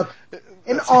envelope.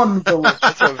 An envelope.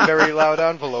 That's a very loud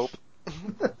envelope.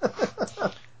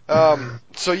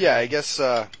 So yeah, I guess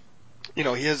he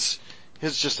has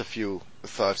just a few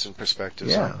thoughts and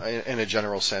perspectives in a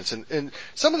general sense, and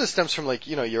some of this stems from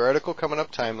your article coming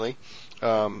up timely.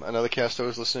 Another cast I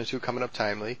was listening to coming up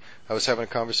timely. I was having a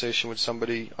conversation with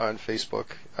somebody on Facebook,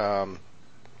 and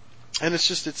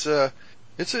it's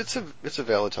a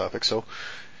valid topic. So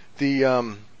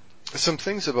the some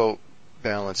things about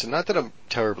balance, and not that I'm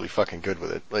terribly fucking good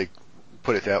with it,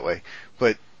 put it that way,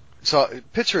 but so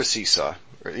picture a seesaw,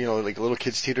 like a little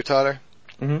kid's teeter-totter.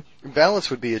 Mm-hmm. Balance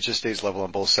would be it just stays level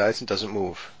on both sides and doesn't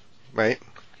move, right?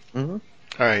 Mm-hmm. All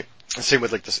right. Same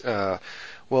with this.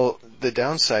 Well, the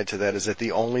downside to that is that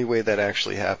the only way that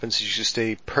actually happens is you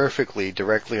stay perfectly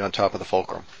directly on top of the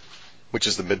fulcrum, which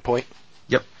is the midpoint.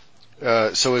 Yep.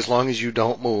 So as long as you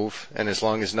don't move and as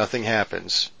long as nothing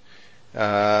happens,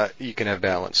 you can have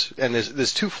balance. And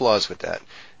there's two flaws with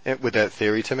that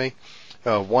theory to me.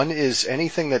 One is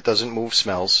anything that doesn't move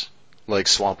smells, like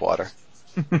swamp water.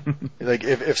 Like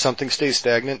if something stays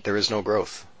stagnant, there is no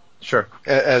growth. Sure.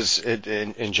 As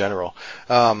in general.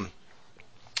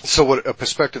 So what a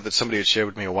perspective that somebody had shared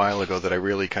with me a while ago that I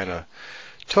really kind of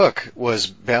took was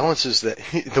balances that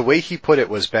the way he put it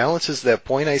was balances that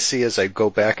point I see as I go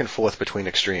back and forth between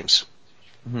extremes.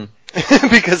 Mm-hmm.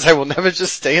 Because I will never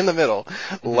just stay in the middle.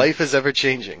 Mm-hmm. Life is ever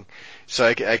changing. So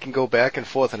I can go back and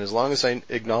forth, and as long as I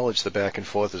acknowledge the back and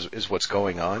forth is what's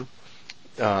going on,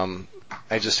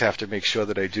 I just have to make sure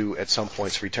that I do at some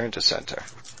points return to center.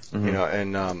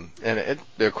 Mm-hmm. And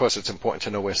of course it's important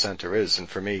to know where center is, and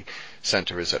for me,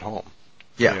 center is at home.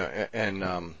 Yeah.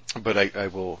 But I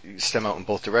will stem out in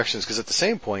both directions, because at the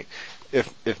same point,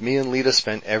 if me and Lita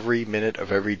spent every minute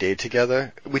of every day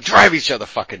together, we drive each other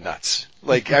fucking nuts.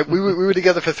 Like we were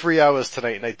together for 3 hours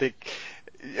tonight,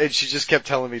 and she just kept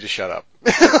telling me to shut up.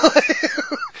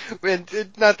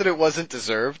 And not that it wasn't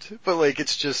deserved, but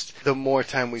it's just the more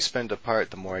time we spend apart,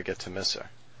 the more I get to miss her.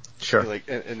 Sure.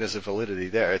 And there's a validity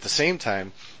there. At the same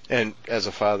time, and as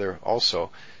a father also,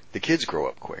 the kids grow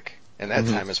up quick, and that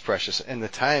time is precious, and the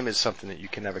time is something that you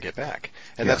can never get back.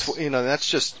 And that's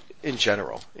just in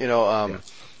general.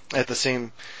 At the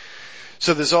same,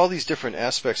 so there's all these different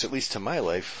aspects, at least to my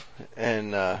life,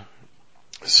 and a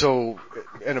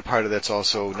part of that's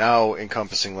also now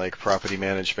encompassing property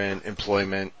management,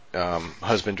 employment,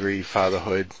 husbandry,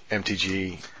 fatherhood,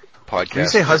 MTG, podcast. When you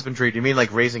say husbandry, do you mean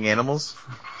raising animals?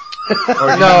 Or do you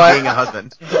mean being a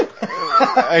husband?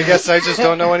 I guess I just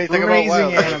don't know anything about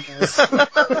raising animals.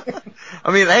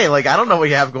 I mean, hey, I don't know what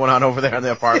you have going on over there in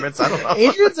the apartments. I don't know.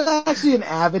 Adrian's actually an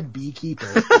avid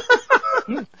beekeeper.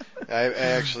 I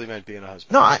actually meant being a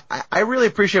husband. No, I really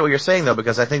appreciate what you're saying, though,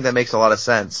 because I think that makes a lot of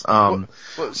sense.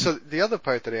 So the other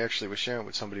part that I actually was sharing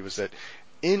with somebody was that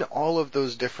in all of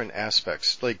those different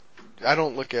aspects, I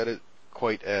don't look at it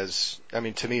quite as,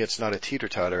 to me it's not a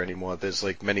teeter-totter anymore. There's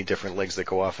many different legs that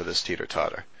go off of this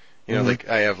teeter-totter.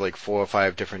 I have 4 or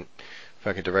 5 different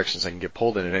fucking directions I can get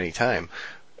pulled in at any time.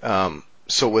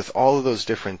 So with all of those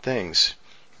different things,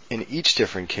 in each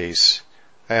different case,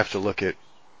 I have to look at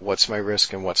what's my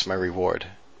risk and what's my reward.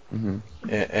 Mm-hmm.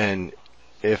 And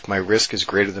if my risk is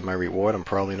greater than my reward, I'm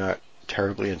probably not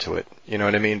terribly into it. You know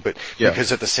what I mean? But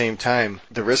because at the same time,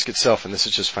 the risk itself, and this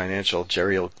is just financial,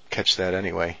 Jerry will catch that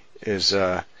anyway, is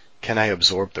can I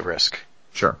absorb the risk?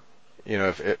 Sure.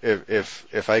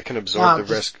 If I can absorb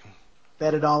the risk.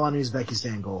 Bet it all on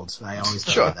Uzbekistan Gold. I always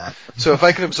thought that. So if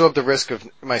I can absorb the risk of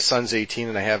my son's 18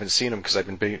 and I haven't seen him because I've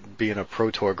been being a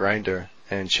Pro Tour grinder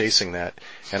and chasing that,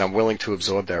 and I'm willing to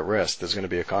absorb that risk, there's going to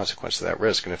be a consequence to that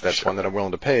risk. And if that's one that I'm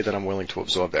willing to pay, then I'm willing to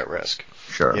absorb that risk.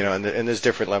 Sure. And there's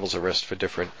different levels of risk for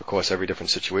of course, every different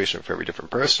situation for every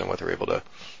different person, what they're able to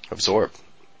absorb.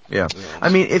 Yeah. I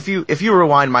mean, if you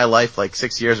rewind my life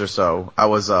 6 years or so, I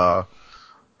was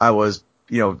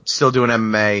still doing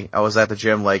MMA. I was at the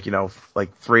gym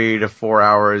 3 to 4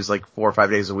 hours, 4 or 5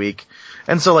 days a week.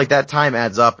 And so that time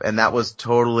adds up, and that was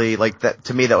totally that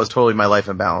to me, that was totally my life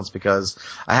imbalance, because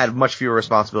I had much fewer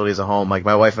responsibilities at home.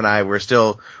 My wife and I we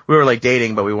were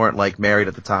dating, but we weren't married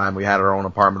at the time. We had our own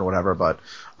apartment or whatever, but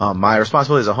my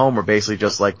responsibilities at home were basically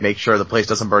just make sure the place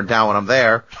doesn't burn down when I'm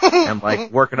there and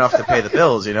work enough to pay the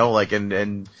bills,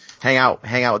 and hang out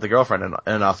with the girlfriend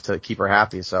enough to keep her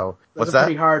happy. So what's That's a that?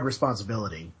 pretty hard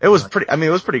responsibility. It was pretty. I mean,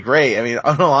 it was pretty great. I mean,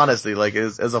 honestly, like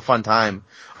it was a fun time.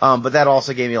 But that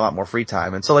also gave me a lot more free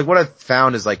time. And so like what I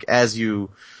found is like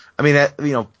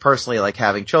personally, like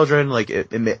having children, like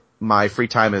my free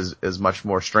time is much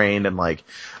more strained, and like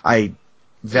I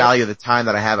value the time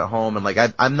that I have at home, and like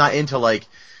I'm not into like,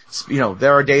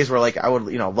 there are days where like I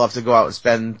would, love to go out and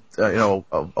spend,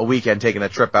 a weekend taking a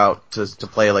trip out to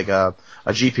play like a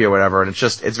GP or whatever, and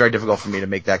it's very difficult for me to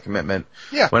make that commitment.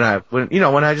 Yeah. When I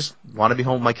just want to be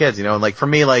home with my kids, and like for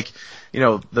me, like,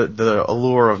 the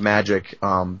allure of Magic,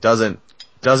 doesn't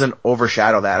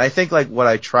overshadow that. And I think like what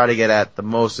I try to get at the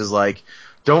most is like,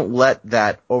 don't let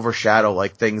that overshadow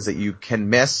like things that you can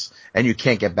miss and you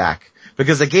can't get back.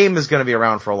 Because the game is going to be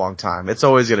around for a long time. It's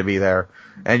always going to be there,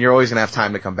 and you're always going to have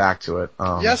time to come back to it.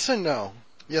 Yes and no.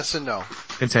 Yes and no.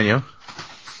 Continue.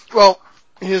 Well,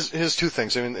 here's two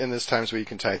things. I mean, and there's times where you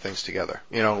can tie things together.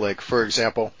 Like for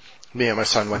example, me and my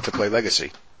son went to play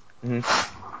Legacy.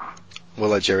 Mm-hmm. We'll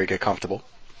let Jerry get comfortable.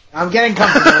 I'm getting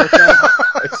comfortable with that.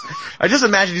 I just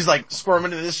imagine he's like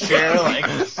squirming into this chair, like.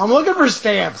 I'm looking for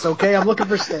stamps, okay? I'm looking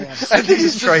for stamps. I think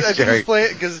he's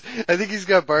playing because I think he's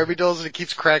got Barbie dolls and it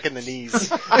keeps cracking the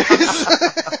knees. Yeah,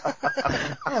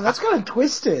 that's kind of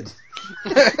twisted.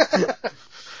 Talking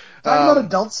about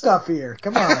adult stuff here.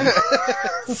 Come on. I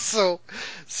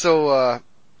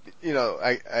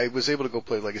was able to go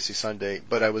play Legacy Sunday,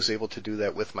 but I was able to do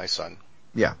that with my son.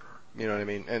 Yeah. You know what I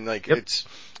mean? And like, yep.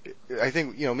 I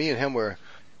think, me and him were,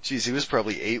 he was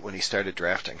probably 8 when he started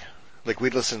drafting. Like,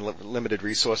 we'd listen to limited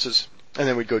resources, and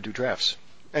then we'd go do drafts.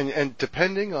 And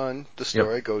depending on the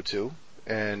store I go to,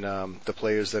 and the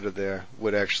players that are there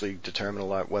would actually determine a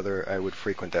lot whether I would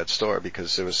frequent that store,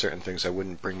 because there were certain things I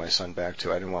wouldn't bring my son back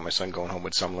to. I didn't want my son going home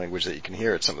with some language that you can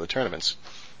hear at some of the tournaments.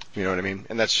 You know what I mean?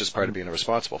 And that's just part of being a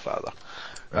responsible father.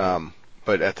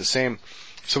 But with the same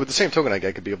token, I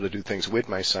could be able to do things with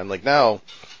my son. Like now,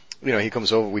 he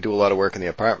comes over, we do a lot of work in the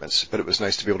apartments, but it was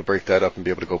nice to be able to break that up and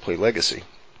be able to go play Legacy.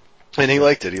 And he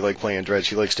liked it. He liked playing Dredge.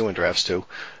 He likes doing drafts too.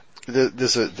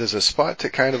 There's a spot to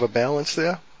kind of a balance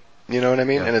there. You know what I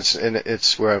mean? Yeah. And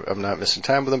it's where I'm not missing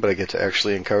time with him, but I get to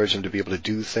actually encourage him to be able to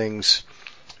do things,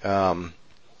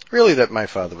 really that my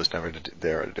father was never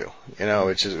there to do.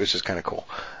 Which is kind of cool.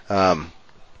 God,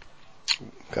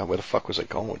 where the fuck was I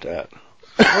going with that?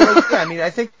 Well, I mean, I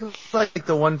think like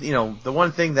the one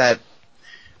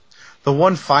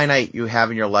finite you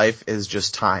have in your life is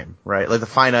just time, right? Like the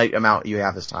finite amount you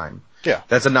have is time. Yeah.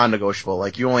 That's a non-negotiable.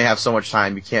 Like you only have so much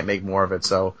time, you can't make more of it.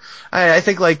 So I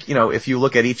think like, if you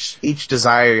look at each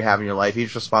desire you have in your life,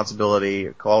 each responsibility,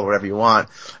 call it whatever you want,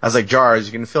 as like jars,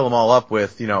 you can fill them all up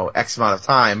with, X amount of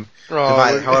time,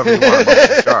 divide however you want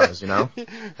amongst jars,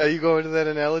 Are you going to that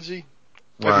analogy?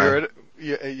 Why? Have you heard it?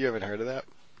 You haven't heard of that?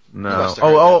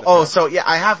 No. So yeah,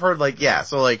 I have heard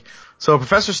So a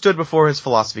professor stood before his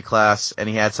philosophy class, and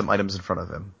he had some items in front of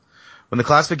him. When the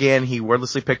class began, he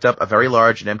wordlessly picked up a very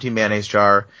large and empty mayonnaise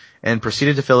jar and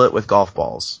proceeded to fill it with golf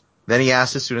balls. Then he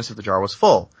asked his students if the jar was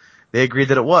full. They agreed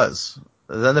that it was.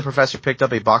 Then the professor picked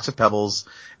up a box of pebbles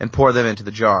and poured them into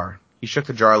the jar. He shook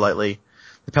the jar lightly.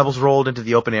 The pebbles rolled into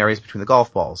the open areas between the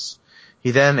golf balls.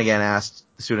 He then again asked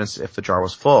the students if the jar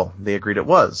was full. They agreed it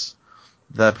was.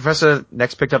 The professor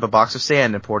next picked up a box of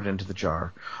sand and poured it into the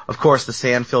jar. Of course, the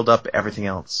sand filled up everything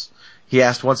else. He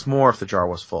asked once more if the jar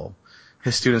was full.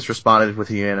 His students responded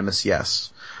with a unanimous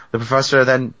yes. The professor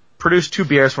then produced 2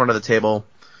 beers from under the table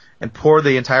and poured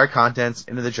the entire contents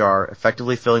into the jar,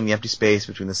 effectively filling the empty space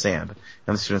between the sand,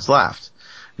 and the students laughed.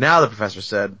 Now, the professor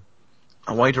said,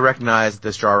 I want you to recognize that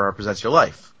this jar represents your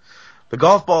life. The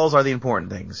golf balls are the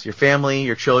important things. Your family,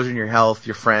 your children, your health,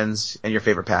 your friends, and your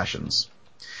favorite passions.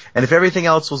 And if everything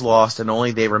else was lost and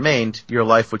only they remained, your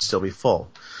life would still be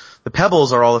full. The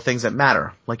pebbles are all the things that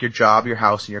matter, like your job, your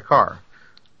house, and your car.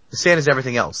 The sand is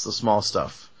everything else, the small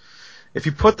stuff. If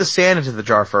you put the sand into the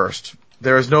jar first,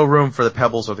 there is no room for the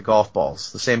pebbles or the golf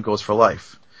balls. The same goes for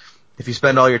life. If you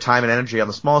spend all your time and energy on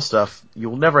the small stuff, you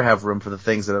will never have room for the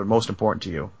things that are most important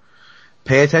to you.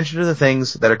 Pay attention to the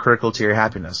things that are critical to your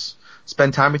happiness.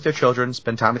 Spend time with your children,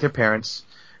 spend time with your parents,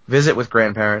 visit with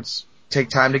grandparents, take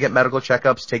time to get medical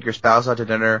checkups, take your spouse out to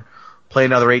dinner, play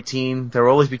another 18. There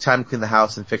will always be time to clean the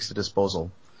house and fix the disposal.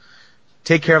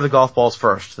 Take care of the golf balls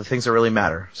first, the things that really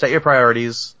matter. Set your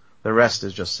priorities. The rest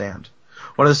is just sand.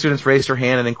 One of the students raised her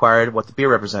hand and inquired what the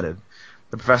beer represented.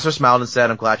 The professor smiled and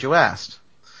said, I'm glad you asked.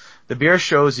 The beer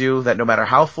shows you that no matter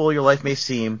how full your life may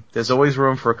seem, there's always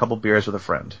room for a couple beers with a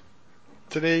friend.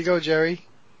 So there you go, Jerry.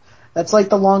 That's like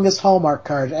the longest Hallmark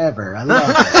card ever. I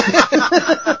love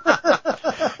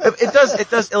it. It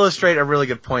does illustrate a really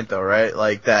good point though, right?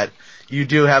 Like that, you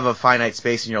do have a finite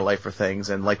space in your life for things,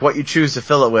 and like what you choose to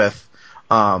fill it with,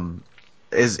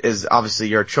 is obviously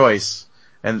your choice,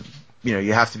 and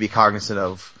you have to be cognizant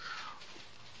of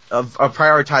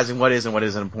prioritizing what is and what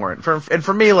isn't important.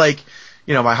 For me, like,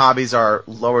 my hobbies are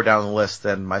lower down the list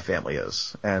than my family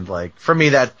is, and like for me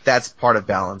that's part of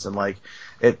balance, and like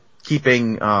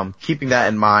keeping that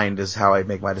in mind is how I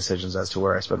make my decisions as to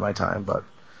where I spend my time. But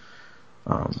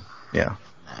yeah.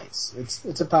 Nice.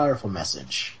 It's a powerful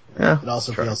message. Yeah, it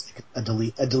also feels like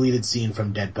a deleted scene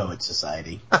from Dead Poets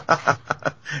Society.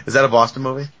 Is that a Boston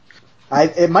movie?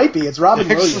 It might be. It's Robin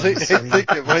Williams. I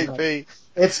think it might be.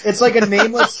 It's like a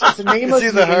nameless. It's a nameless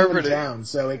It's either Harvard town,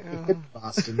 so it could be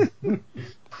Boston.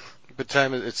 But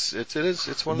time it's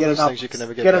one of those things you can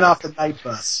never get getting back. off the night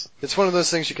bus. It's one of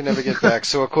those things you can never get back.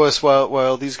 So of course,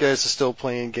 while these guys are still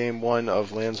playing game 1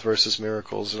 of Lands vs.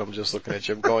 Miracles, and I'm just looking at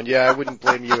Jim going, yeah, I wouldn't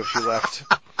blame you if you left.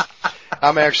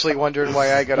 I'm actually wondering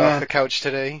why I got off the couch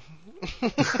today.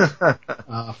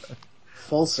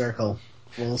 Full circle.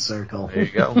 Full circle. There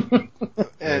you go.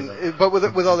 But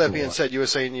with all that being said, you were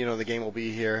saying, the game will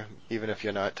be here even if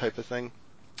you're not, type of thing.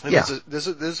 And yeah.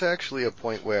 There's actually a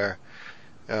point where,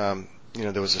 there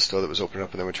was a store that was opening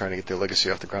up and they were trying to get their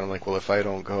legacy off the ground. I'm like, well, if I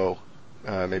don't go,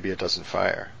 maybe it doesn't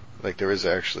fire. Like, there is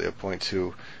actually a point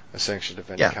to a sanctioned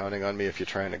event counting on me if you're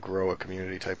trying to grow a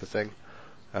community, type of thing.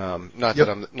 Not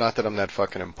that I'm that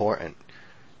fucking important.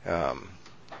 But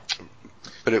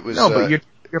it was but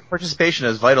your participation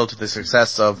is vital to the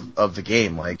success of the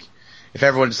game. Like, if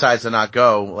everyone decides to not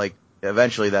go, like,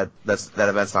 eventually that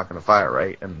event's not going to fire,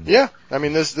 right? And yeah, I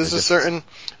mean, there's a certain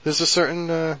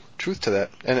truth to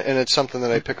that, and it's something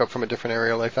that I pick up from a different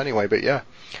area of life anyway. But yeah,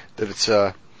 that it's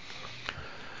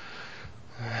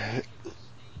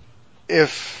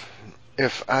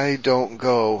if I don't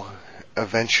go,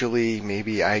 eventually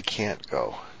maybe I can't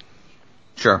go.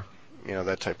 Sure.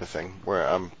 That type of thing where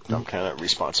I'm kind of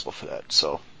responsible for that.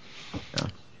 So, yeah.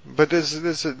 But there's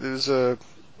a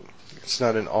it's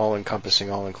not an all-encompassing,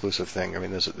 all-inclusive thing. I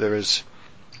mean, there is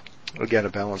again a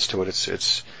balance to it.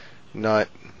 It's not.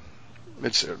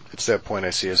 It's that point I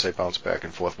see as I bounce back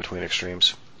and forth between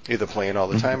extremes, either playing all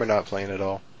the time or not playing at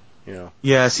all.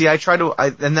 Yeah. See, I try to,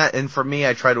 and for me,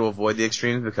 I try to avoid the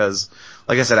extremes because,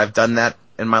 like I said, I've done that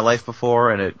in my life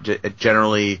before, and it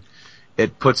generally.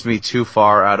 It puts me too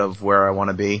far out of where I want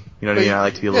to be. You know what I mean? I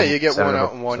like to be a little. Yeah, you get one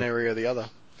out in one area or the other.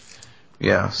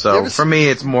 Yeah. So for me,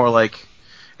 it's more like,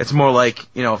 if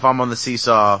I'm on the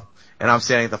seesaw and I'm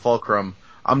standing at the fulcrum,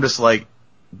 I'm just like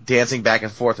dancing back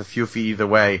and forth a few feet either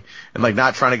way, and like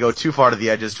not trying to go too far to the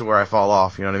edges to where I fall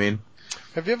off. You know what I mean?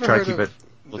 Have you ever try heard to keep of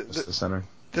it to the center?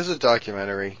 There's a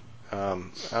documentary. I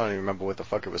don't even remember what the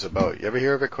fuck it was about. You ever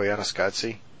hear of it,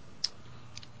 Koyaanisqatsi?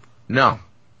 No.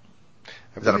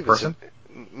 Is that a person?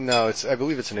 No, I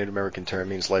believe it's a Native American term.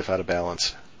 It means life out of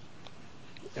balance.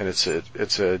 And it's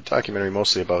a documentary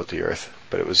mostly about the Earth,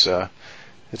 but it's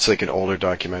like an older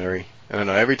documentary. I don't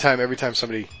know. Every time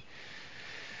somebody,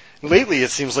 lately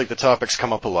it seems like the topics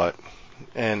come up a lot,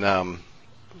 and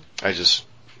I just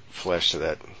flash to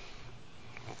that.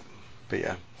 But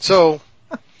yeah, so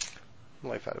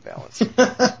life out of balance.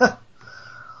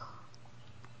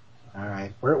 All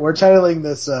right, we're titling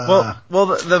this. Well,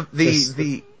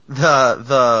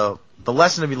 the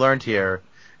lesson to be learned here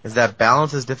is that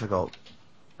balance is difficult,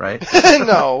 right?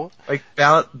 No, like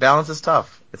balance is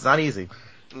tough. It's not easy.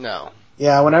 No.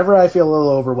 Yeah, whenever I feel a little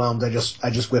overwhelmed, I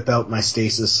just whip out my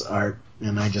stasis art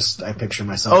and I picture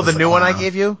myself. Oh, the new one I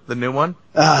gave you? The new one?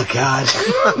 Oh God!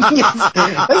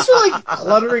 Thanks for like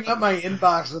cluttering up my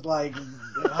inbox with like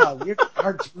weird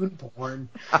cartoon porn.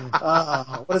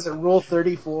 What is it? Rule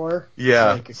 34?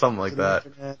 Yeah, something like that.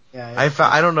 Yeah,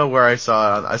 I don't know where I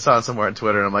saw it. I saw it somewhere on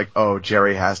Twitter, and I'm like, oh,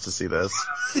 Jerry has to see this.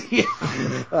 Yeah.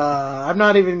 I'm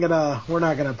not even gonna. We're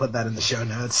not gonna put that in the show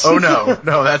notes. Oh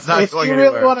no, that's not going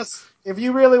anywhere. If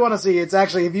you really want to see, it's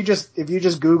actually if you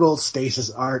just Google stasis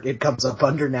art, it comes up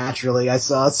under naturally. I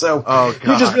saw so. Oh God. If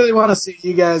you just really want to see,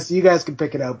 you guys can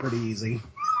pick it out pretty easy.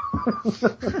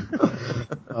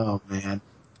 Oh man.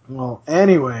 Well,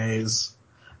 anyways,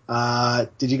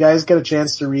 did you guys get a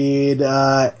chance to read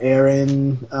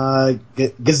Aaron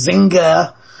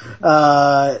Gazinga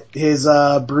his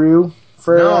brew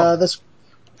for this?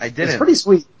 I didn't. It's pretty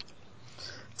sweet.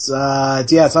 It's on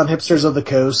Hipsters of the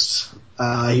Coast.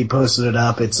 He posted it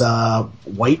up. It's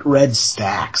White Red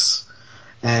Stacks,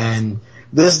 and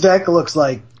this deck looks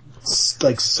like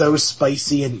so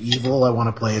spicy and evil. I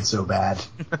want to play it so bad.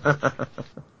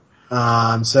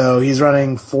 So he's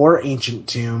running 4 Ancient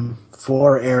Tomb,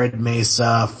 4 Arid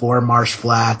Mesa, 4 Marsh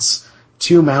Flats,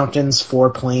 2 Mountains,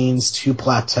 4 Plains, 2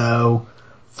 Plateau,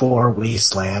 4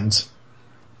 Wasteland.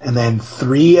 And then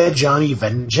 3 Ajani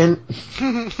Vengeant.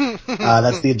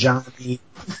 That's the Ajani.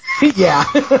 Yeah.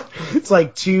 It's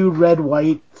like 2 red,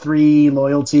 white, 3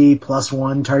 loyalty,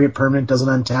 +1, target permanent doesn't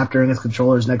untap during its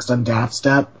controller's next untap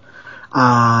step.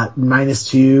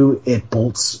 -2, it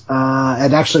bolts,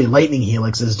 and actually Lightning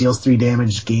Helixes, deals 3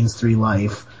 damage, gains 3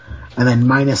 life. And then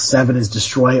 -7 is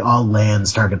destroy all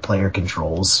lands target player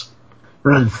controls.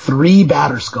 Run 3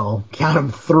 Batterskull, count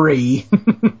them 3.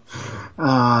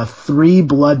 3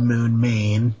 Blood Moon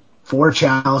main, 4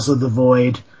 Chalice of the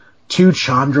Void, 2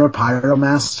 Chandra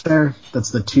Pyromaster,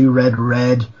 that's the 2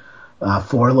 red,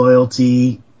 4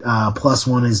 loyalty,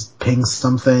 +1 is ping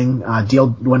something, deal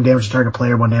 1 damage to target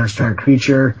player, 1 damage to target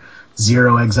creature,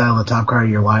 0 exile the top card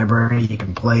of your library, you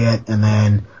can play it, and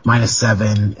then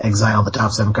 -7 exile the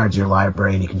top 7 cards of your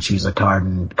library, and you can choose a card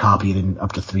and copy it in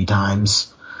up to 3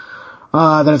 times.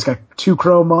 Then it's got 2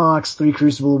 Chromox, 3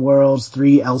 Crucible Worlds,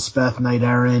 3 Elspeth Knight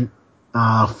Errant,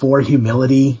 4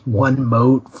 Humility, 1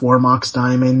 Moat, 4 Mox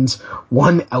Diamonds,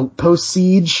 1 Outpost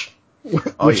Siege,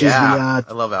 which is the, I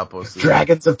love Outpost Siege.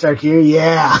 Dragons of Tarkir,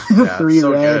 yeah. 3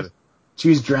 so red. good.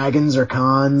 Choose Dragons or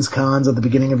Cons. Cons at the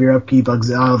beginning of your upkeep,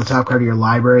 exile the top card of your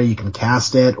library, you can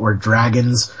cast it, or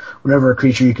Dragons. Whenever a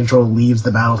creature you control leaves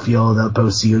the battlefield,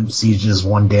 Outpost Siege is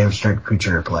 1 damage to target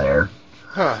creature or player.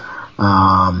 Huh.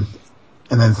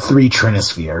 And then 3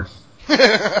 Trinisphere.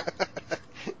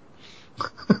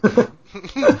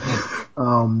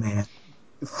 Oh man.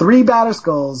 3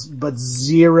 Batterskulls, but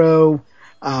 0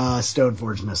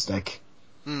 Stoneforge Mystic.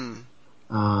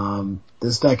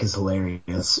 This deck is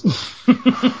hilarious.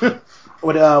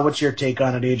 What's your take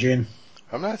on it, Adrian?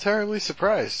 I'm not terribly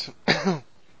surprised.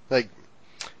 Like,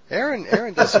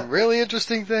 Aaron does some really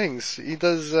interesting things. He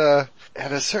does,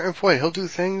 at a certain point, he'll do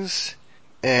things,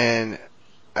 and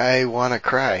I wanna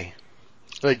cry.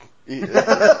 Like,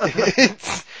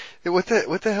 it's, what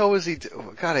the hell was he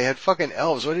God, I had fucking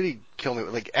elves. What did he kill me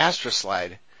with? Like,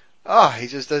 Astroslide. Oh, he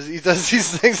does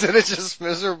these things and it's just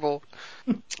miserable.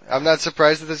 I'm not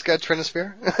surprised that this got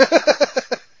Trinisphere.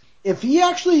 If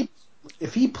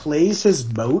he plays his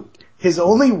Moat, his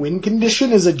only win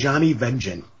condition is a Johnny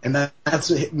Vengeance, and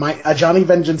that's a Johnny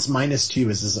Vengeance -2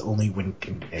 is his only win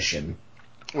condition.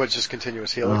 What, just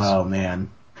continuous helix? Oh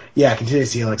man. Yeah,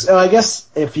 continuous helix. Oh, I guess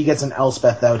if he gets an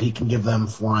Elspeth out, he can give them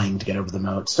flying to get over the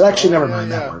Moat. So actually, never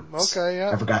mind, that works. Okay,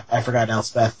 yeah. I forgot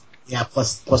Elspeth. Yeah,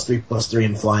 +3/+3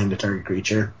 and flying to target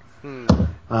creature.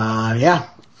 Yeah.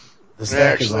 This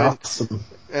deck is awesome.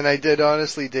 And I did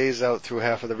honestly daze out through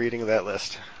half of the reading of that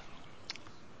list.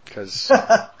 Cause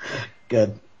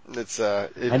good. It's I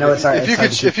know it's hard.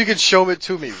 If you could show it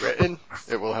to me written,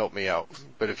 it will help me out.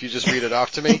 But if you just read it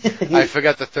off to me, I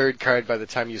forgot the 3rd card by the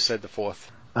time you said the 4th.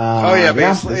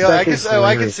 Baneslayer.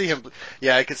 I could see him.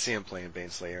 Yeah, I could see him playing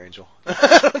Baneslayer Angel.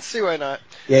 Let's see why not.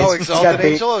 Yeah, Exalted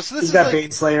Angel. Oh, so this he's got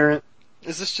Baneslayer.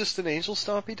 Is this just an Angel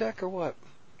Stompy deck or what?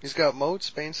 He's got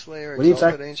Moats, Baneslayer, What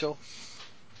Exalted Angel.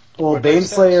 Well,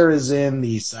 Baneslayer is in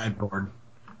the sideboard.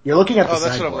 You're looking at the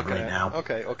sideboard right now.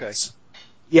 Okay.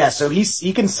 Yeah, so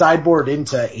he can sideboard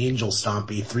into Angel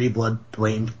Stompy, 3 Blood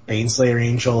Baneslayer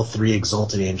Angel, 3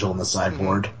 Exalted Angel in the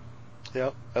sideboard.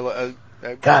 Yep.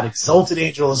 God, Exalted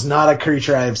Angel is not a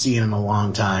creature I have seen in a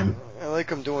long time. I like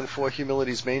him doing 4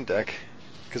 Humility's main deck,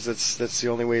 because that's the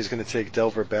only way he's going to take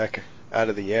Delver back out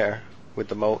of the air with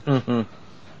the Moat.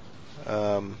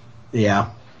 Yeah.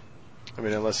 I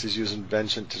mean, unless he's using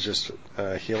Vengeance to just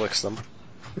helix them.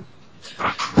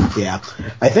 Yeah.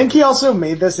 I think he also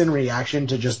made this in reaction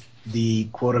to just the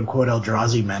quote-unquote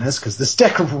Eldrazi menace, because this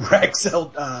deck wrecks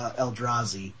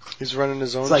Eldrazi. He's running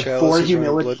his own like Chalice, 4 he's running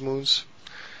Humility. Blood Moons.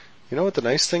 You know what the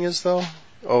nice thing is, though?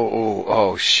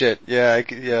 Oh, shit. Yeah,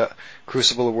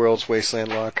 Crucible of Worlds, Wasteland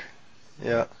Lock.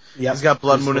 Yeah. Yep. He's got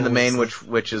Blood Moon in the main,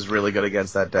 which is really good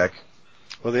against that deck.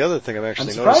 Well, the other thing I'm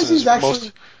actually surprised noticing he's is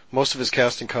actually... most of his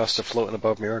casting costs are floating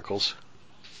above Miracles.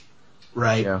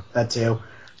 Right, Yeah. that too.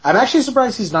 I'm actually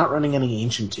surprised he's not running any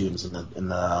Ancient Tombs in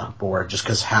the board, just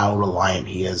because how reliant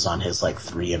he is on his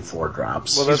 3 and 4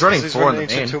 drops. Well, he's running 4 in the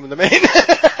Ancient main. Tomb in the main.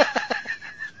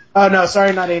 Oh no,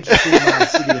 sorry, not Ancient Tomb.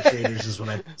 City of Traders is what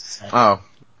I said. Oh,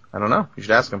 I don't know. You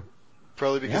should ask him.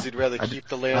 Probably because he'd rather keep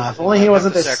the land if and only he not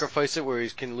wasn't have to this- sacrifice it, where he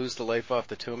can lose the life off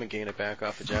the tomb and gain it back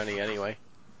off the Johnny anyway.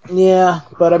 Yeah,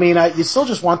 but I mean, you still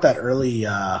just want that early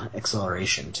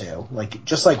acceleration too,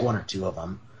 just 1 or 2 of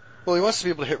them. Well, he wants to be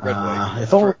able to hit red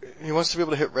white. He wants to be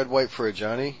able to hit red white for a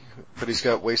Johnny, but he's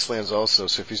got Wastelands also.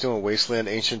 So if he's doing Wasteland,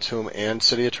 Ancient Tomb, and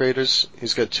City of Traders,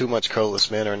 he's got too much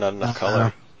colorless mana and not enough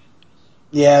color.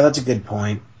 Yeah, that's a good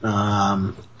point.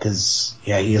 Because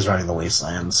he is running the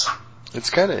Wastelands. It's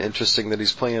kind of interesting that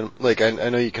he's playing. I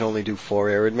know you can only do 4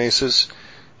 Arid Maces.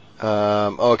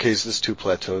 Okay, so there's 2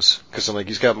 plateaus. Because I'm like,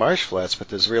 he's got marsh flats, but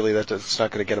there's really, that's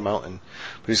not going to get him out.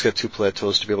 But he's got 2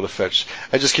 plateaus to be able to fetch.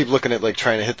 I just keep looking at, like,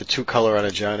 trying to hit the 2 color on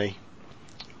a Johnny.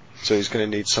 So he's going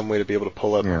to need some way to be able to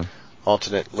pull up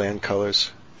alternate land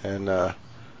colors. And at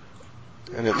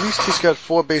least he's got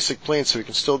 4 basic planes, so he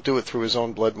can still do it through his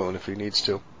own Blood Moon if he needs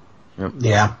to. Yep.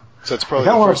 Yeah. So that's probably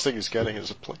the first thing he's getting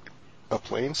is a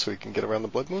plane, so he can get around the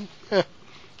Blood Moon.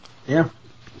 Yeah.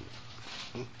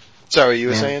 Sorry, you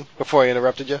were saying before I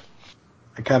interrupted you?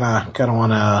 I kind of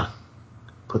want to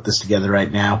put this together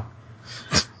right now.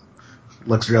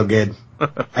 Looks real good.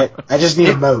 I just need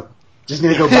a moat. Just need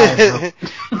to go buy a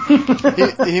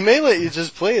moat. he may let you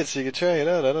just play it so you can try it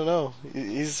out. I don't know.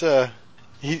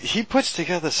 He puts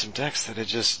together some decks that are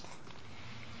just.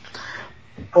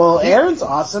 Well, Aaron's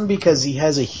awesome because he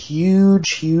has a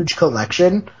huge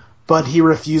collection, but he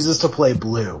refuses to play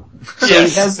blue. So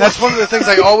yes, that's one of the things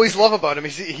I always love about him.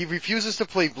 He refuses to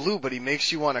play blue, but he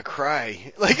makes you want to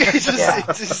cry. Like it's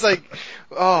just like,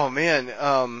 oh man.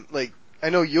 Like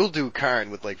I know you'll do Karn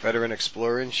with like Veteran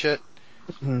Explorer and shit.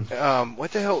 Mm-hmm.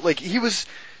 What the hell? Like he was.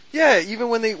 Yeah, even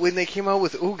when they came out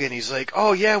with Ugin, he's like,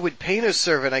 oh yeah, with Painter's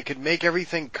Servant, I could make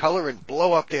everything color and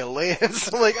blow up their lands.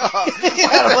 I'm like, oh,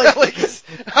 like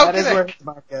how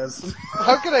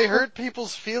could I hurt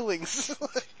people's feelings?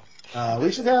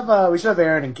 We should have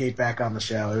Aaron and Kate back on the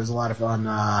show. It was a lot of fun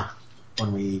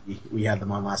when we had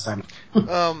them on last time.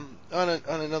 On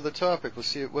another topic,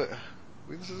 let's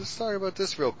talk about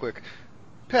this real quick.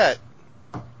 Pat,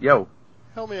 Yo,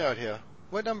 help me out here.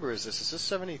 What number is this? Is this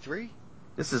 73?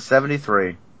 this is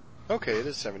 73. Okay, it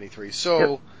is 73.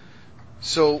 So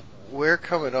we're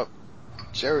coming up,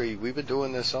 Jerry. We've been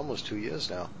doing this almost 2 years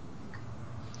now.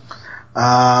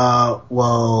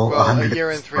 Well, a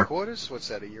year and 3/4. What's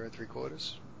that? A year and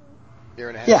 3/4? Year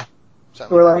and a half? Yeah.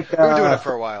 Something like that. We've been doing it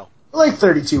for a while. We're like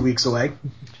 32 weeks away.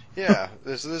 Yeah,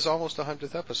 there's almost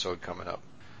 100th episode coming up.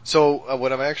 So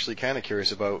what I'm actually kind of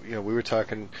curious about, we were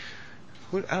talking.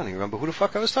 I don't even remember who the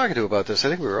fuck I was talking to about this. I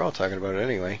think we were all talking about it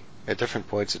anyway, at different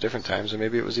points, at different times, and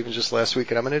maybe it was even just last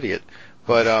week, and I'm an idiot.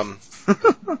 But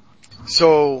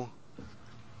so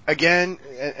again,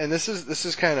 and this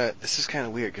is kind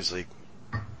of weird because like.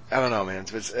 I don't know, man.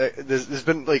 There's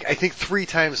been like I think 3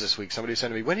 times this week somebody said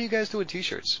to me, "When are you guys doing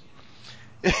T-shirts?"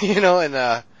 And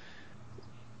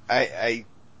I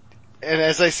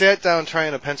as I sat down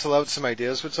trying to pencil out some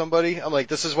ideas with somebody, I'm like,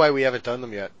 "This is why we haven't done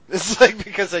them yet." It's like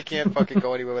because I can't fucking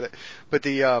go anywhere with it. But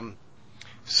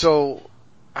so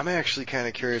I'm actually kind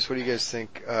of curious. What do you guys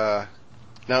think?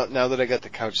 Now that I got the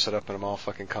couch set up and I'm all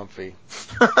fucking comfy.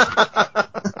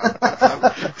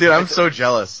 Dude, I'm so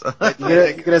jealous.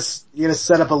 You're gonna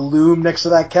set up a loom next to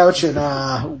that couch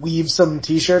and weave some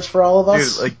T-shirts for all of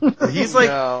us? Dude, like he's like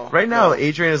right now.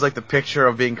 Adrian is like the picture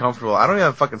of being comfortable. I don't even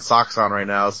have fucking socks on right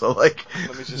now, so like.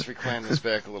 Let me just recline this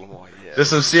back a little more. Yeah. There's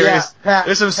some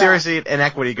serious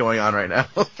inequity going on right now.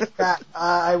 Pat,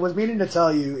 I was meaning to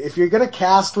tell you, if you're gonna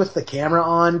cast with the camera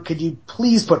on, could you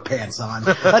please put pants on?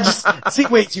 I just see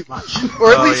way too much.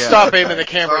 Or at least stop aiming the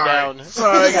camera down.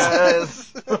 Sorry,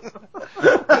 guys.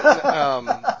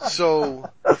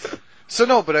 So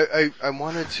no, but I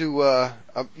wanted to, I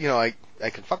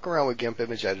could fuck around with GIMP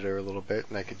Image Editor a little bit,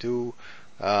 and I could do,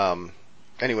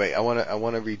 anyway, I want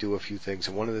to redo a few things,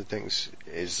 and one of the things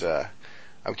is,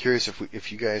 I'm curious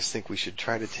if you guys think we should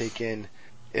try to take in,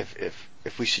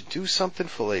 if we should do something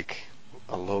for like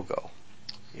a logo,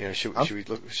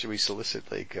 should we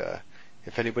solicit like,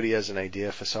 if anybody has an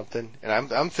idea for something,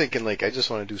 and I'm thinking like I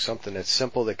just want to do something that's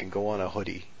simple that can go on a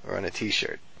hoodie or on a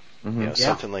T-shirt,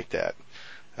 something like that.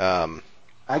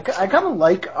 I kind of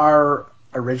like our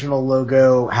original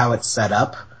logo, how it's set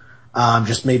up.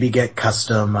 Just maybe get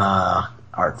custom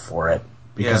art for it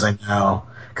because I know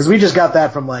because we just got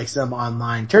that from like some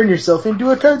online. Turn yourself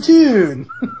into a cartoon.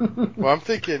 Well, I'm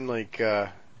thinking like, hey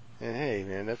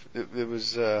man, it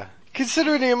was.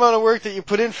 Considering the amount of work that you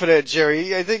put in for that,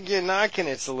 Jerry, I think you're knocking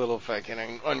it's a little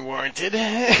fucking unwarranted.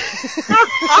 Hey,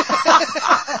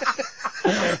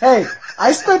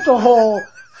 I spent a whole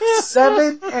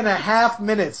 7.5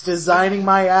 minutes designing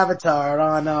my avatar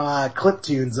on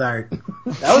Cliptunes art.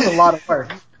 That was a lot of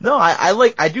work. No, I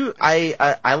like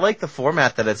the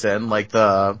format that it's in. Like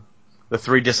the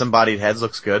 3 disembodied heads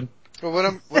looks good.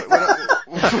 Well,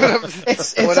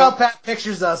 It's how Pat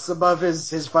pictures us above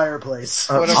his fireplace.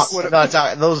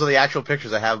 Those are the actual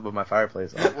pictures I have above my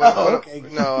fireplace. Okay.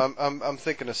 No, I'm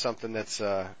thinking of something that's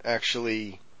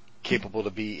actually capable to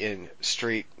be in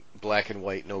straight black and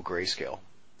white, no grayscale.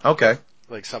 Okay.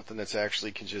 Like something that's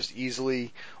actually can just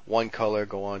easily one color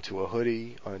go onto a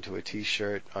hoodie, onto a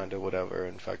T-shirt, onto whatever,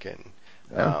 and fucking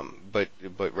Yeah. but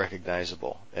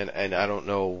recognizable. And I don't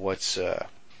know what's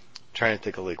trying to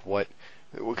think of like what.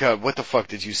 God, what the fuck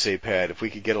did you say, Pat? If we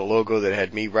could get a logo that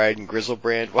had me riding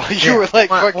Grizzlebrand while you were like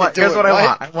fucking doing here's what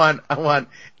what? I want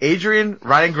Adrian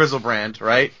riding Grizzlebrand,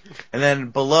 right? And then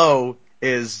below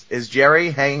is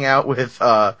Jerry hanging out with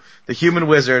the human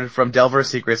wizard from Delver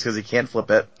Secrets because he can't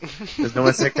flip it. There's no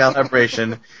insectile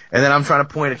vibration. And then I'm trying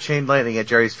to point a chain lightning at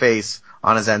Jerry's face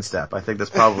on his end step. I think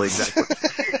that's probably exactly.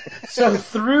 So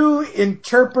through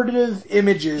interpretive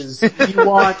images, you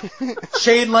want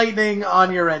chain lightning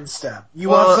on your end step. You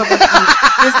want someone to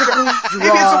physically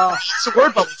Maybe draw. it's a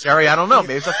word bubble, Jerry. I don't know.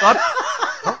 Maybe it's a thought.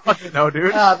 I don't fucking know,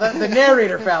 dude. The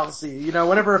narrator fallacy. You know,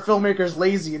 whenever a filmmaker's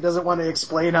lazy and doesn't want to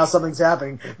explain how something's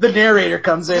happening, the narrator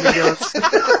comes in and goes,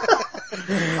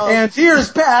 and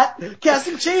here's Pat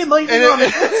casting chain lightning on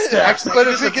his end step.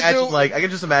 Actually, I can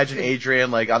just imagine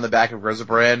Adrian like on the back of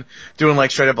Grizzlebrand doing like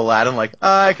straight up Aladdin, like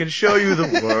I can show you the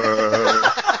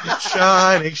world,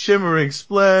 shining, shimmering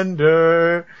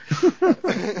splendor.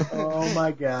 Oh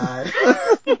my god.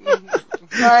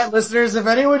 Alright, listeners, if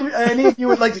any of you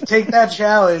would like to take that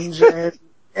challenge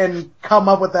and come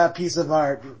up with that piece of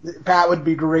art, Pat would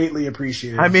be greatly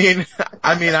appreciated. I mean,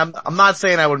 I'm not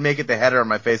saying I would make it the header on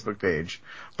my Facebook page,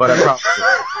 but I probably.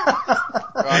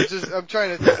 I'm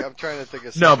trying to think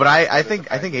of something. No, but I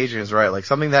think Adrian's right. Like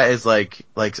something that is like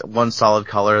one solid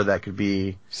color that could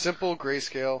be simple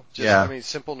grayscale. Yeah. I mean,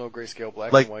 simple no grayscale,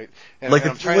 black like, and white. Like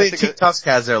the way Team Tusk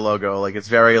has their logo, like it's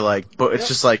very like, it's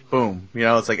just like boom, you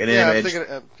know, it's like an image.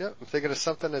 I'm thinking of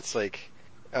something that's like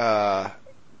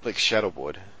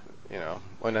Shadowboard, you know.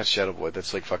 Well, not Shadowboard,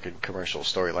 that's like fucking commercial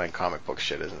storyline comic book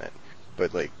shit, isn't it?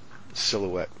 But like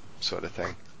silhouette sort of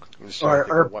thing.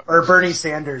 Or Bernie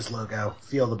Sanders logo,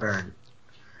 Feel the Burn.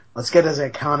 Let's get as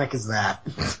iconic as that.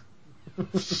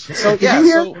 So yeah,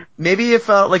 so maybe if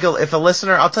a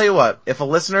listener, I'll tell you what, if a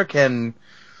listener can,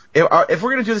 if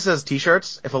we're gonna do this as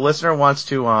t-shirts, if a listener wants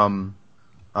to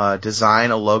design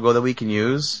a logo that we can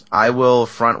use, I will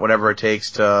front whatever it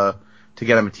takes to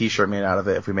get them a t-shirt made out of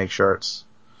it if we make shirts.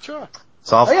 Sure.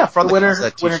 So I'll front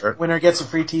the t-shirt. Winner gets a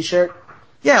free t-shirt.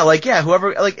 Yeah,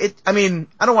 whoever, I mean,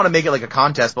 I don't want to make it like a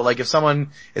contest, but like if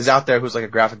someone is out there who's like a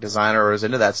graphic designer or is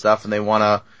into that stuff and they want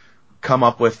to come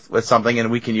up with something and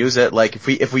we can use it, like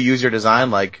if we use your design,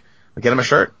 like we get them a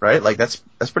shirt, right? Like that's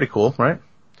pretty cool, right?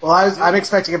 Well, I'm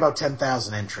expecting about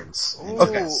 10,000 entrants.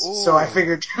 Okay. So I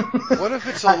figured. What if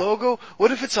it's a logo?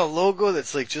 What if it's a logo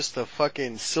that's like just the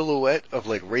fucking silhouette of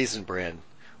like Raisin Bran,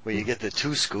 where you get the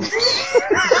 2 scoops?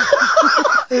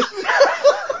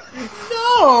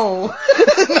 No! No,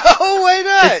 why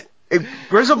not?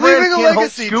 Grizzlebrand can't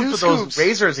hold scoops with those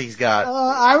razors he's got.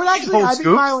 I'd be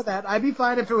fine with that. I'd be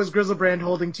fine if it was Grizzlebrand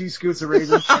holding 2 scoops of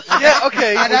raisins. Yeah,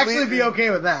 okay. I'd actually be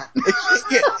okay with that. It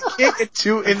can't get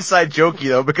too inside jokey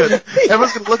though, because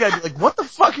everyone's gonna look at you like, what the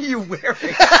fuck are you wearing? Is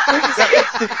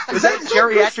that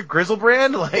geriatric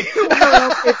Grizzlebrand? Like,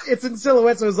 no, it's in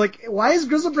silhouette, so I was like, why is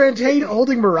Grizzlebrand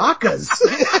holding maracas?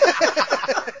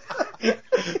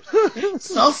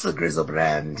 Salsa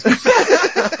Grizzlebrand.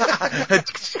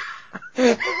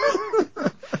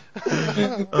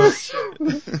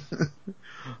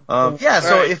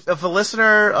 So if a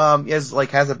listener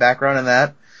has a background in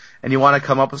that and you want to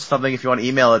come up with something, if you want to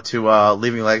email it to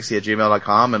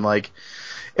leavinglegacy@gmail.com, and like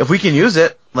if we can use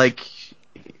it, like,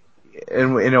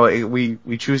 and you know we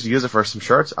choose to use it for some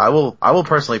shirts, I will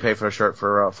personally pay for a shirt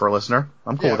for a listener.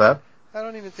 I'm cool with that. I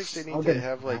don't even think they need to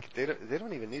have like they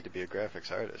don't even need to be a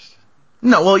graphics artist.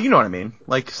 No, well, you know what I mean.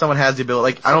 Like someone has the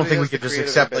ability. Like I don't think we could just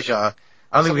accept ambition. I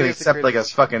don't think we can accept like a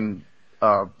fucking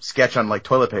sketch on like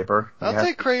toilet paper. I'll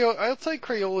take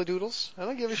Crayola doodles. I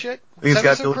don't give a shit. Send me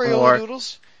some Crayola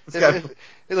doodles. I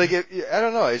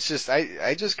don't know. It's just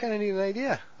I just kind of need an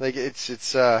idea. Like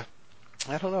it's I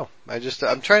don't know.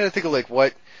 I'm trying to think of like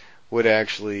what would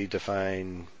actually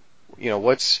define. You know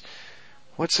what's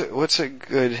a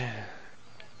good.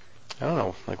 I don't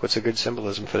know. Like what's a good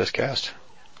symbolism for this cast?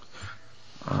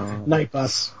 Night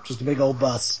bus. Just a big old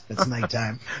bus. It's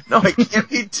nighttime. No, it can't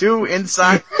be too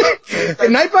inside. The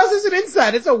night bus isn't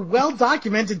inside. It's a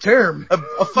well-documented term.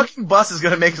 A fucking bus is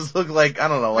gonna make us look like, I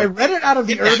don't know, like... I read it out of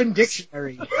the Urban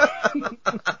Dictionary.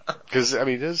 Because, I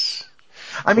mean,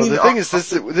 the thing is,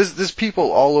 there's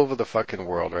people all over the fucking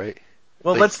world, right?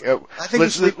 Well, like,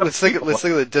 let's think of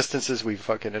the distances we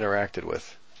fucking interacted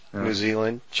with. Yeah. New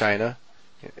Zealand, China,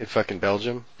 fucking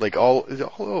Belgium, like all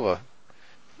over.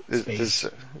 There's,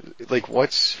 like,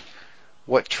 what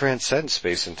transcends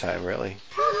space and time, really?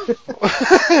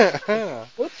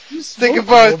 Think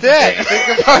about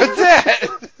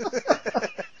that.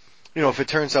 You know, if it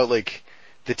turns out like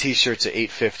the T-shirts are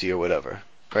 $8.50 or whatever,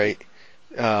 right?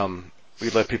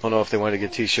 we'd let people know if they wanted to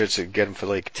get T-shirts, and get them for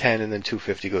like 10, and then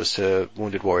 $250 goes to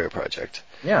Wounded Warrior Project.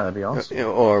 Yeah, that'd be awesome. You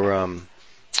know,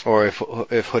 or if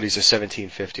hoodies are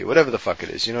 $17.50, whatever the fuck it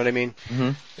is, you know what I mean?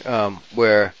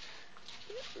 Mm-hmm.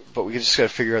 But we just got to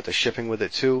figure out the shipping with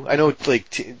it too. I know, like,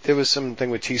 there was something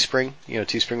with Teespring. You know,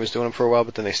 Teespring was doing them for a while,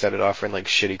 but then they started offering like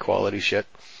shitty quality shit.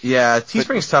 Yeah,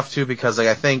 Teespring's tough too because like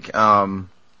I think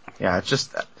it's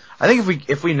just I think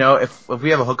if we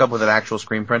have a hookup with an actual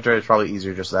screen printer, it's probably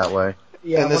easier just that way.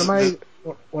 Yeah,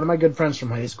 one of my good friends from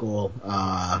high school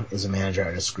is a manager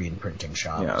at a screen printing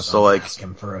shop. Yeah, so like, ask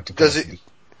him for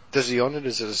does he own it?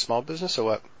 Is it a small business or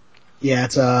what? Yeah,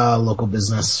 it's a local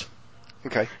business.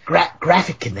 Okay.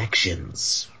 Graphic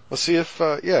Connections. Well, see if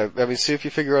see if you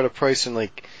figure out a price and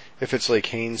like if it's like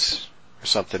Hanes or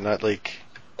something, not like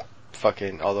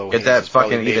fucking. Although get Hanes that is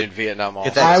probably fucking made in Vietnam.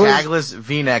 Also. Get that tagless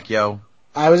V-neck, yo.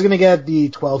 I was gonna get the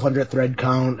 1200 thread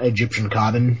count Egyptian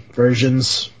cotton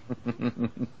versions.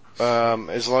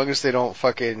 As long as they don't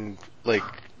fucking like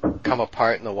come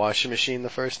apart in the washing machine the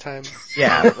first time.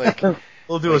 Yeah, like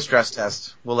we'll do a stress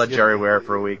test. We'll let Jerry wear it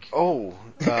for a week. Oh,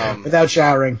 without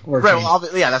showering or right. Well,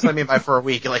 that's what I mean by for a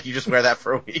week. Like you just wear that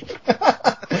for a week.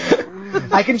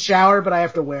 I can shower, but I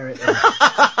have to wear it.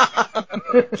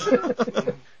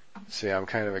 So yeah, I'm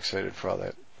kind of excited for all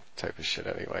that type of shit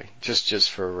anyway.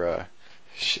 Just for a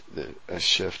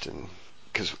shift, and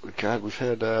because God, we've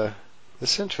had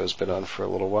this intro's been on for a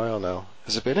little while now.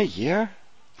 Has it been a year?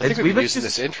 I think we've been using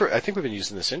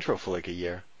this intro for like a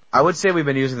year. I would say we've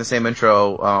been using the same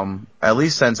intro at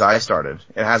least since I started.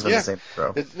 It has been the same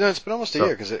intro. It's been almost a year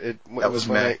because it was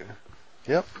May.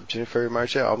 Yep, January, February,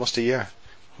 March. Yeah, almost a year,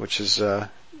 which is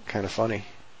kind of funny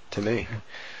to me.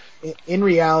 In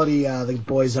reality, the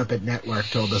boys up at Network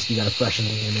told us we got to freshen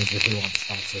the image if we want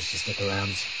sponsors to stick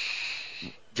around.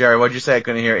 Jerry, what'd you say? I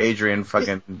couldn't hear Adrian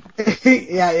fucking...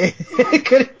 Yeah,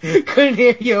 couldn't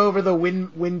hear you over the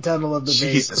wind tunnel of the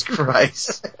Jesus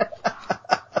Christ.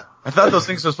 I thought those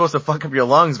things were supposed to fuck up your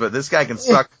lungs, but this guy can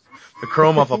suck the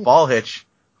chrome off a ball hitch.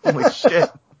 Holy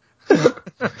shit.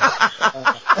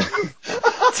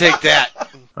 Take that.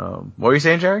 What were you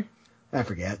saying, Jerry? I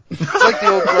forget. It's like the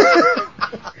old drug.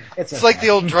 It's like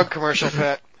the old drug commercial,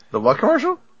 Pat. The what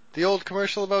commercial? The old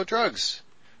commercial about drugs.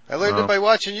 I learned it by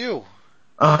watching you.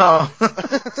 Oh.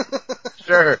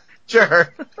 Sure.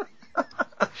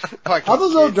 All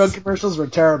those old drug commercials were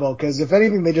terrible because if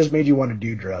anything, they just made you want to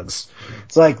do drugs.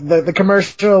 It's like the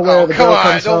commercial where the girl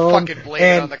comes home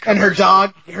and her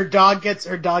dog gets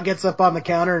up on the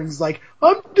counter and is like,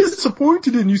 "I'm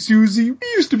disappointed in you, Susie. We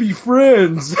used to be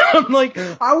friends." I'm like,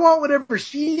 I want whatever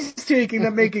she's taking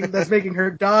that's making her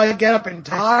dog get up and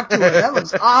talk to her. That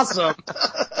looks awesome.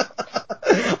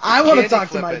 I want to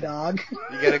talk to my dog.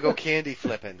 You gotta go candy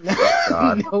flipping.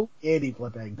 No candy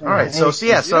flipping. All right, so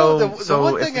the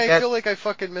one thing I feel like I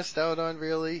fucking missed out on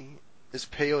really is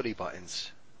peyote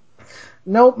buttons.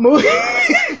 Nope, move.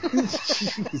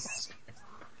 Jeez.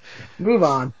 Move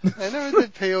on. I never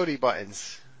did peyote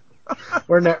buttons.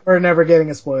 We're never getting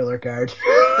a spoiler card.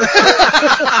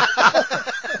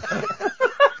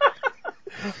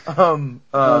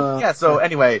 Yeah, so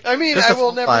anyway. I mean, I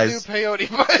will never do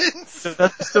peyote buttons.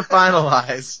 Just to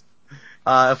finalize,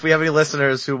 if we have any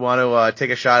listeners who want to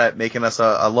take a shot at making us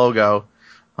a logo,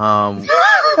 we'll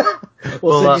send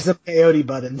you some peyote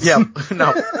buttons. Yeah,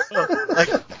 no.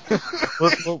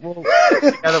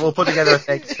 We'll put together a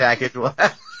thanks package.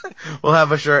 We'll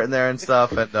have a shirt in there and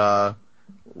stuff, and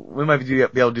we might be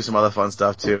able to do some other fun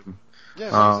stuff too.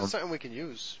 Yeah, it's something we can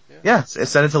use. Yeah,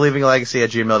 send it to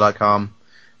leavingalegacy@gmail.com,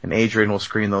 and Adrian will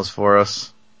screen those for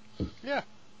us. Yeah.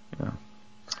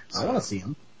 I want to see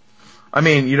them. I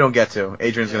mean, you don't get to.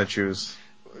 Adrian's going to choose.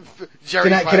 Jerry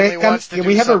can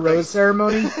we have a rose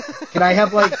ceremony? Can I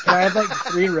have like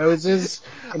 3 roses,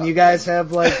 and you guys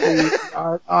have like the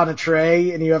art on a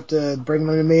tray, and you have to bring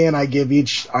them to me, and I give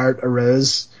each art a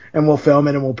rose, and we'll film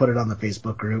it and we'll put it on the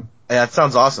Facebook group. Yeah, that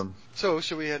sounds awesome. So,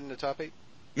 should we head into top 8?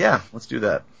 Yeah, let's do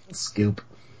that. Scoop.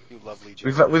 You lovely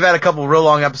Jerry. We've had a couple real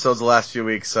long episodes the last few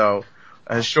weeks, so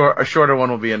a shorter one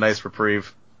will be a nice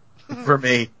reprieve for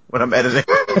me when I'm editing.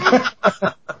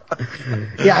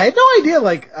 Yeah, I had no idea.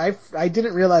 Like, I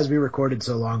didn't realize we recorded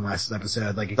so long last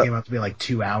episode. Like, it came out to be like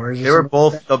 2 hours. They were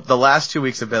both the last 2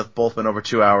 weeks have both been over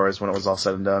 2 hours when it was all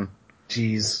said and done.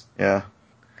 Jeez. Yeah.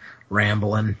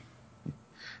 Rambling.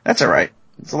 That's all right.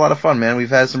 It's a lot of fun, man. We've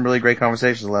had some really great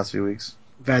conversations the last few weeks.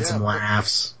 We've had some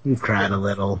laughs. We've cried a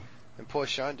little. And poor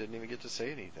Sean didn't even get to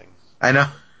say anything. I know.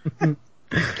 I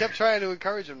kept trying to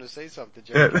encourage him to say something,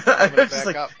 Jerry.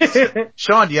 Back up.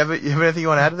 Sean, do you have anything you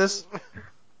want to add to this?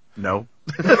 No.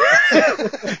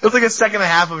 It was like a second and a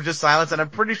half of just silence, and I'm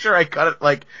pretty sure I cut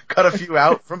a few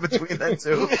out from between that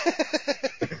too.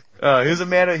 He was a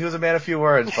man of few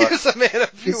words. But He was a man of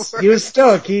few words. He was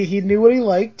stoic. He knew what he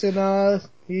liked, and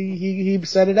he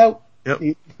said it out. Yep.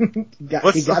 He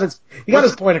got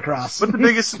his point across. What's the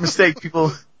biggest mistake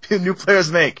new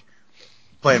players make?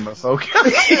 Playing Merfolk.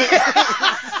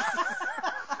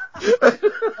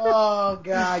 Oh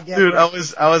God, dude! I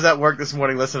was at work this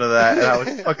morning listening to that, and I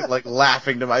was fucking like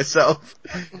laughing to myself.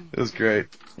 It was great.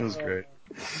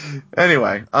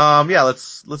 Anyway, yeah,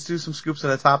 let's do some scoops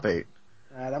in the top 8.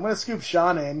 All right, I'm gonna scoop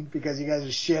Sean in because you guys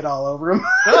are shit all over him.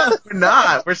 No, we're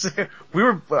not. We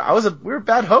were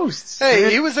bad hosts.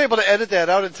 Hey, he was able to edit that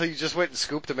out until you just went and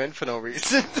scooped him in for no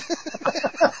reason.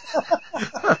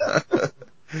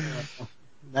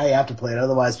 Now you have to play it,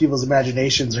 otherwise people's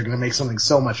imaginations are going to make something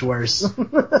so much worse.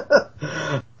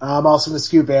 I'm also going to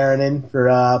scoop Aaron in for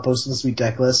posting the Sweet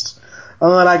Deck list.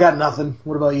 Other than that, I got nothing.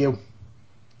 What about you?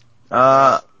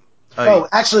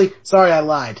 Actually, sorry, I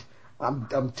lied.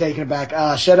 I'm taking it back.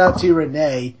 Shout out to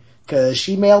Renee, because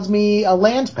she mailed me a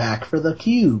land pack for the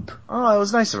Cube. Oh, that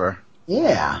was nice of her.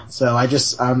 Yeah, so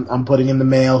I'm putting in the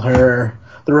mail her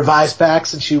the revised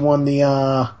packs, and she won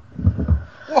the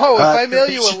Whoa, if I mail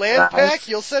you a land pack,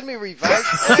 you'll send me revised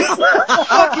packs?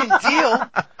 Fucking deal.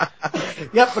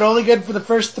 Yep, but only good for the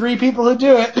first 3 people who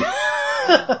do it.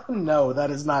 No, that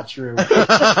is not true.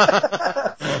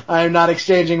 I am not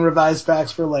exchanging revised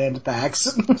packs for land packs.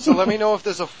 So let me know if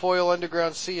there's a foil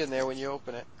Underground Sea in there when you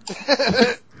open it.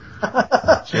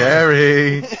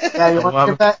 Jerry. Yeah, you want to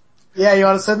give that? Yeah, you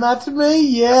want to send that to me?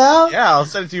 Yeah? Yeah, I'll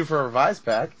send it to you for a revised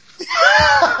pack.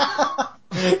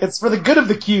 It's for the good of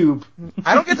the Cube.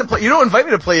 I don't get to play. You don't invite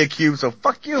me to play a Cube, so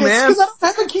fuck you, man. It's because I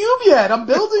don't have a Cube yet. I'm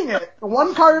building it.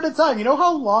 1 card at a time. You know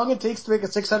how long it takes to make a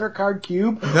 600 card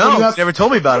Cube? No, you never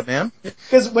told me about it, man.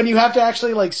 Because when you have to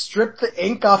actually like strip the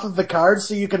ink off of the cards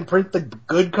so you can print the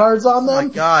good cards on them. Oh my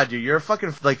god, dude, you're a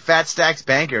fucking like Fat Stacks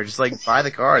banker. Just like buy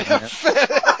the cards, man.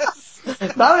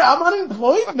 I'm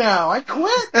unemployed now. I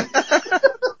quit.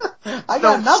 I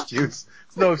got nothing. Excuse.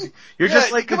 No, you're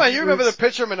just like come on. You remember the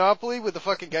picture of Monopoly with the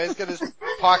fucking guy's got his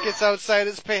pockets outside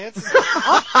his pants?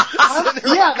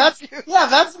 That's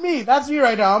me. That's me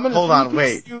right now. Hold on,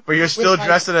 wait. But you're still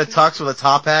dressed in a tux with a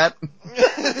top hat?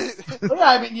 Yeah,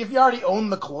 I mean, if you already own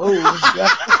the clothes. Yeah.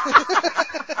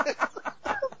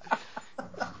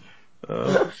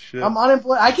 Oh shit. I'm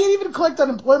unemployed. I can't even collect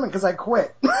unemployment because I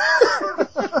quit.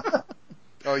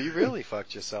 Oh, you really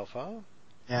fucked yourself, huh?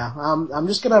 Yeah, I'm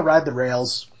just gonna ride the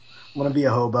rails. I'm gonna be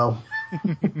a hobo.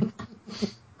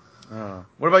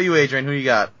 What about you, Adrian? Who you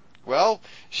got? Well,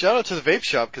 shout out to the vape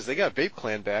shop because they got Vape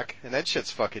Clan back, and that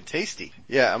shit's fucking tasty.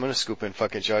 Yeah, I'm gonna scoop in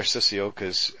fucking Josh Sissio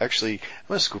because actually I'm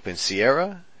gonna scoop in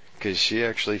Sierra because she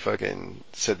actually fucking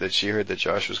said that she heard that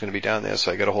Josh was gonna be down there, so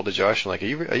I got a hold of Josh and like,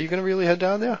 are you gonna really head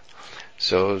down there?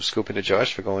 So scooping to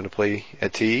Josh for going to play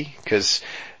at TE because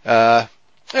I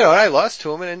lost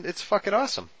to him and it's fucking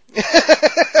awesome.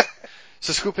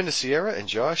 So scooping to Sierra and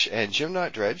Josh and Jim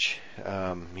Not Dredge.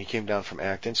 He came down from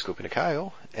Acton, scooping to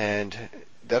Kyle. And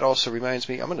that also reminds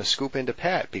me, I'm going to scoop into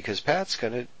Pat because Pat's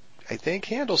going to, I think,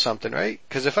 handle something, right?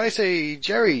 Because if I say,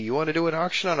 Jerry, you want to do an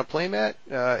auction on a playmat?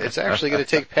 It's actually going to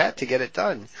take Pat to get it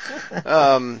done.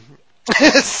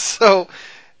 So,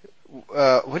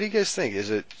 what do you guys think?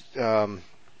 Is it, you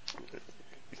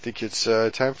think it's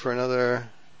time for another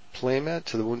playmat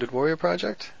to the Wounded Warrior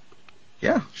Project?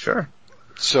 Yeah, sure.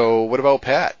 So, what about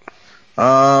Pat?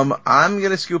 I'm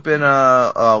gonna scoop in,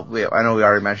 I know we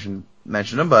already mentioned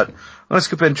them, but I'm gonna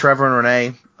scoop in Trevor and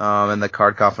Renee, and the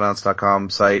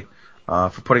cardconfidants.com site,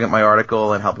 for putting up my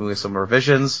article and helping me with some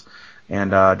revisions,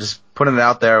 and, just putting it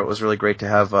out there. It was really great to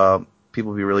have,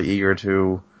 people be really eager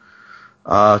to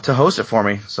host it for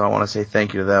me. So I want to say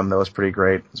thank you to them. That was pretty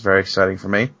great. It's very exciting for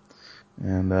me.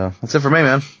 And, that's it for me,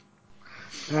 man.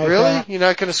 Right, really? Pat? You're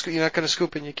not gonna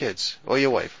scoop in your kids or your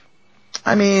wife?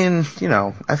 I mean,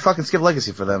 I fucking skip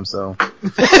Legacy for them, so.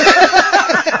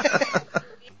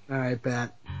 Alright,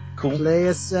 Pat. Cool. Play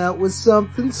us out with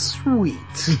something sweet.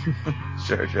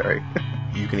 Sure, Jerry.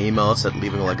 You can email us at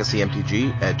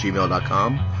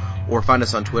leavingalegacy.mtg@gmail.com or find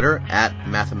us on Twitter at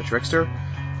Mathematrixter,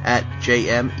 at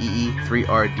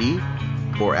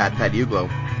JMEE3RD, or at Pat Uglo.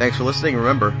 Thanks for listening.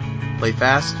 Remember, play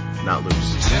fast, not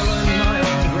loose. Telling my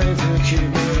own grave to keep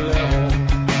me level.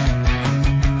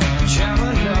 Jam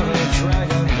another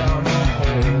dragon down the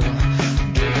hole.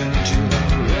 Digging to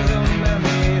the rhythm and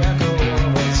the echo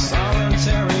of a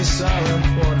solitary silent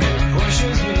chord that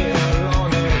pushes me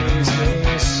along and leaves me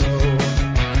so.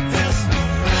 There's no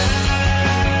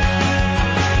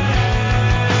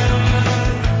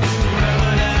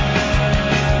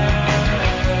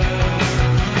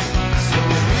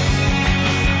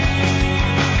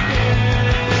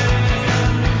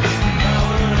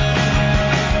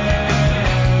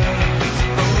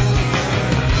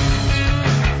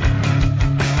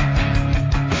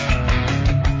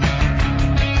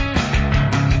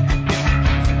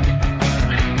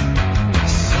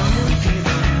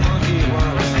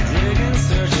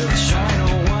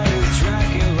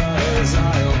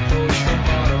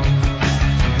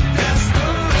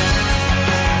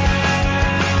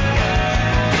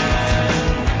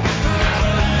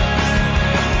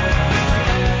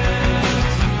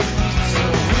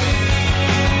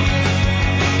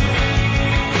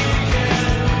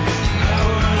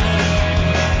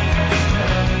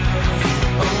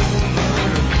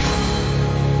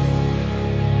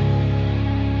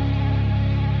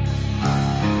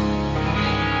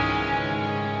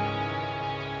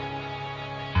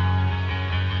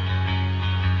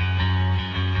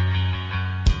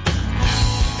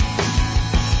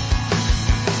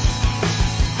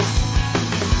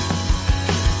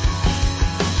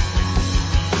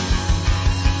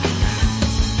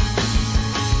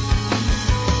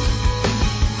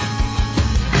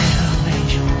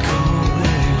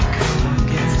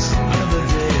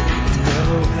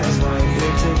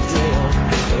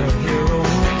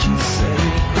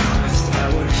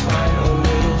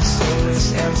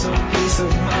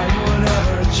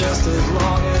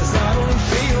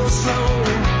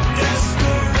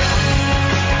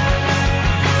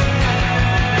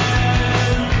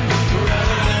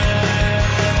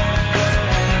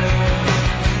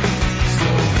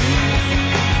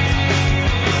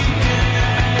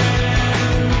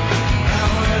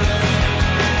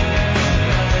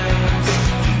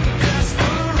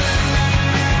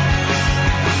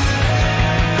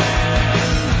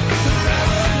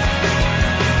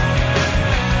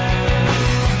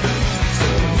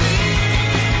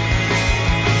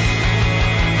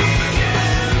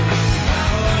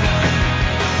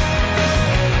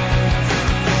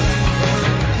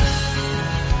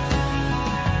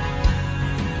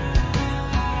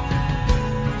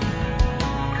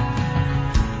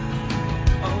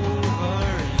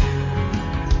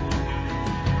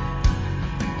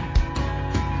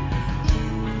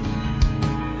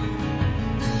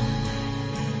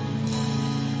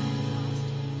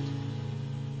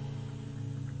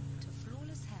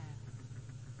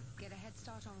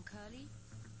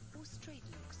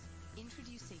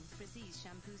Introducing Frizzese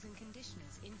shampoos and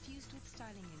conditioners infused with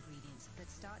styling ingredients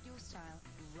that start your style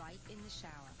right in the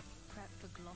shower. Prep for glossy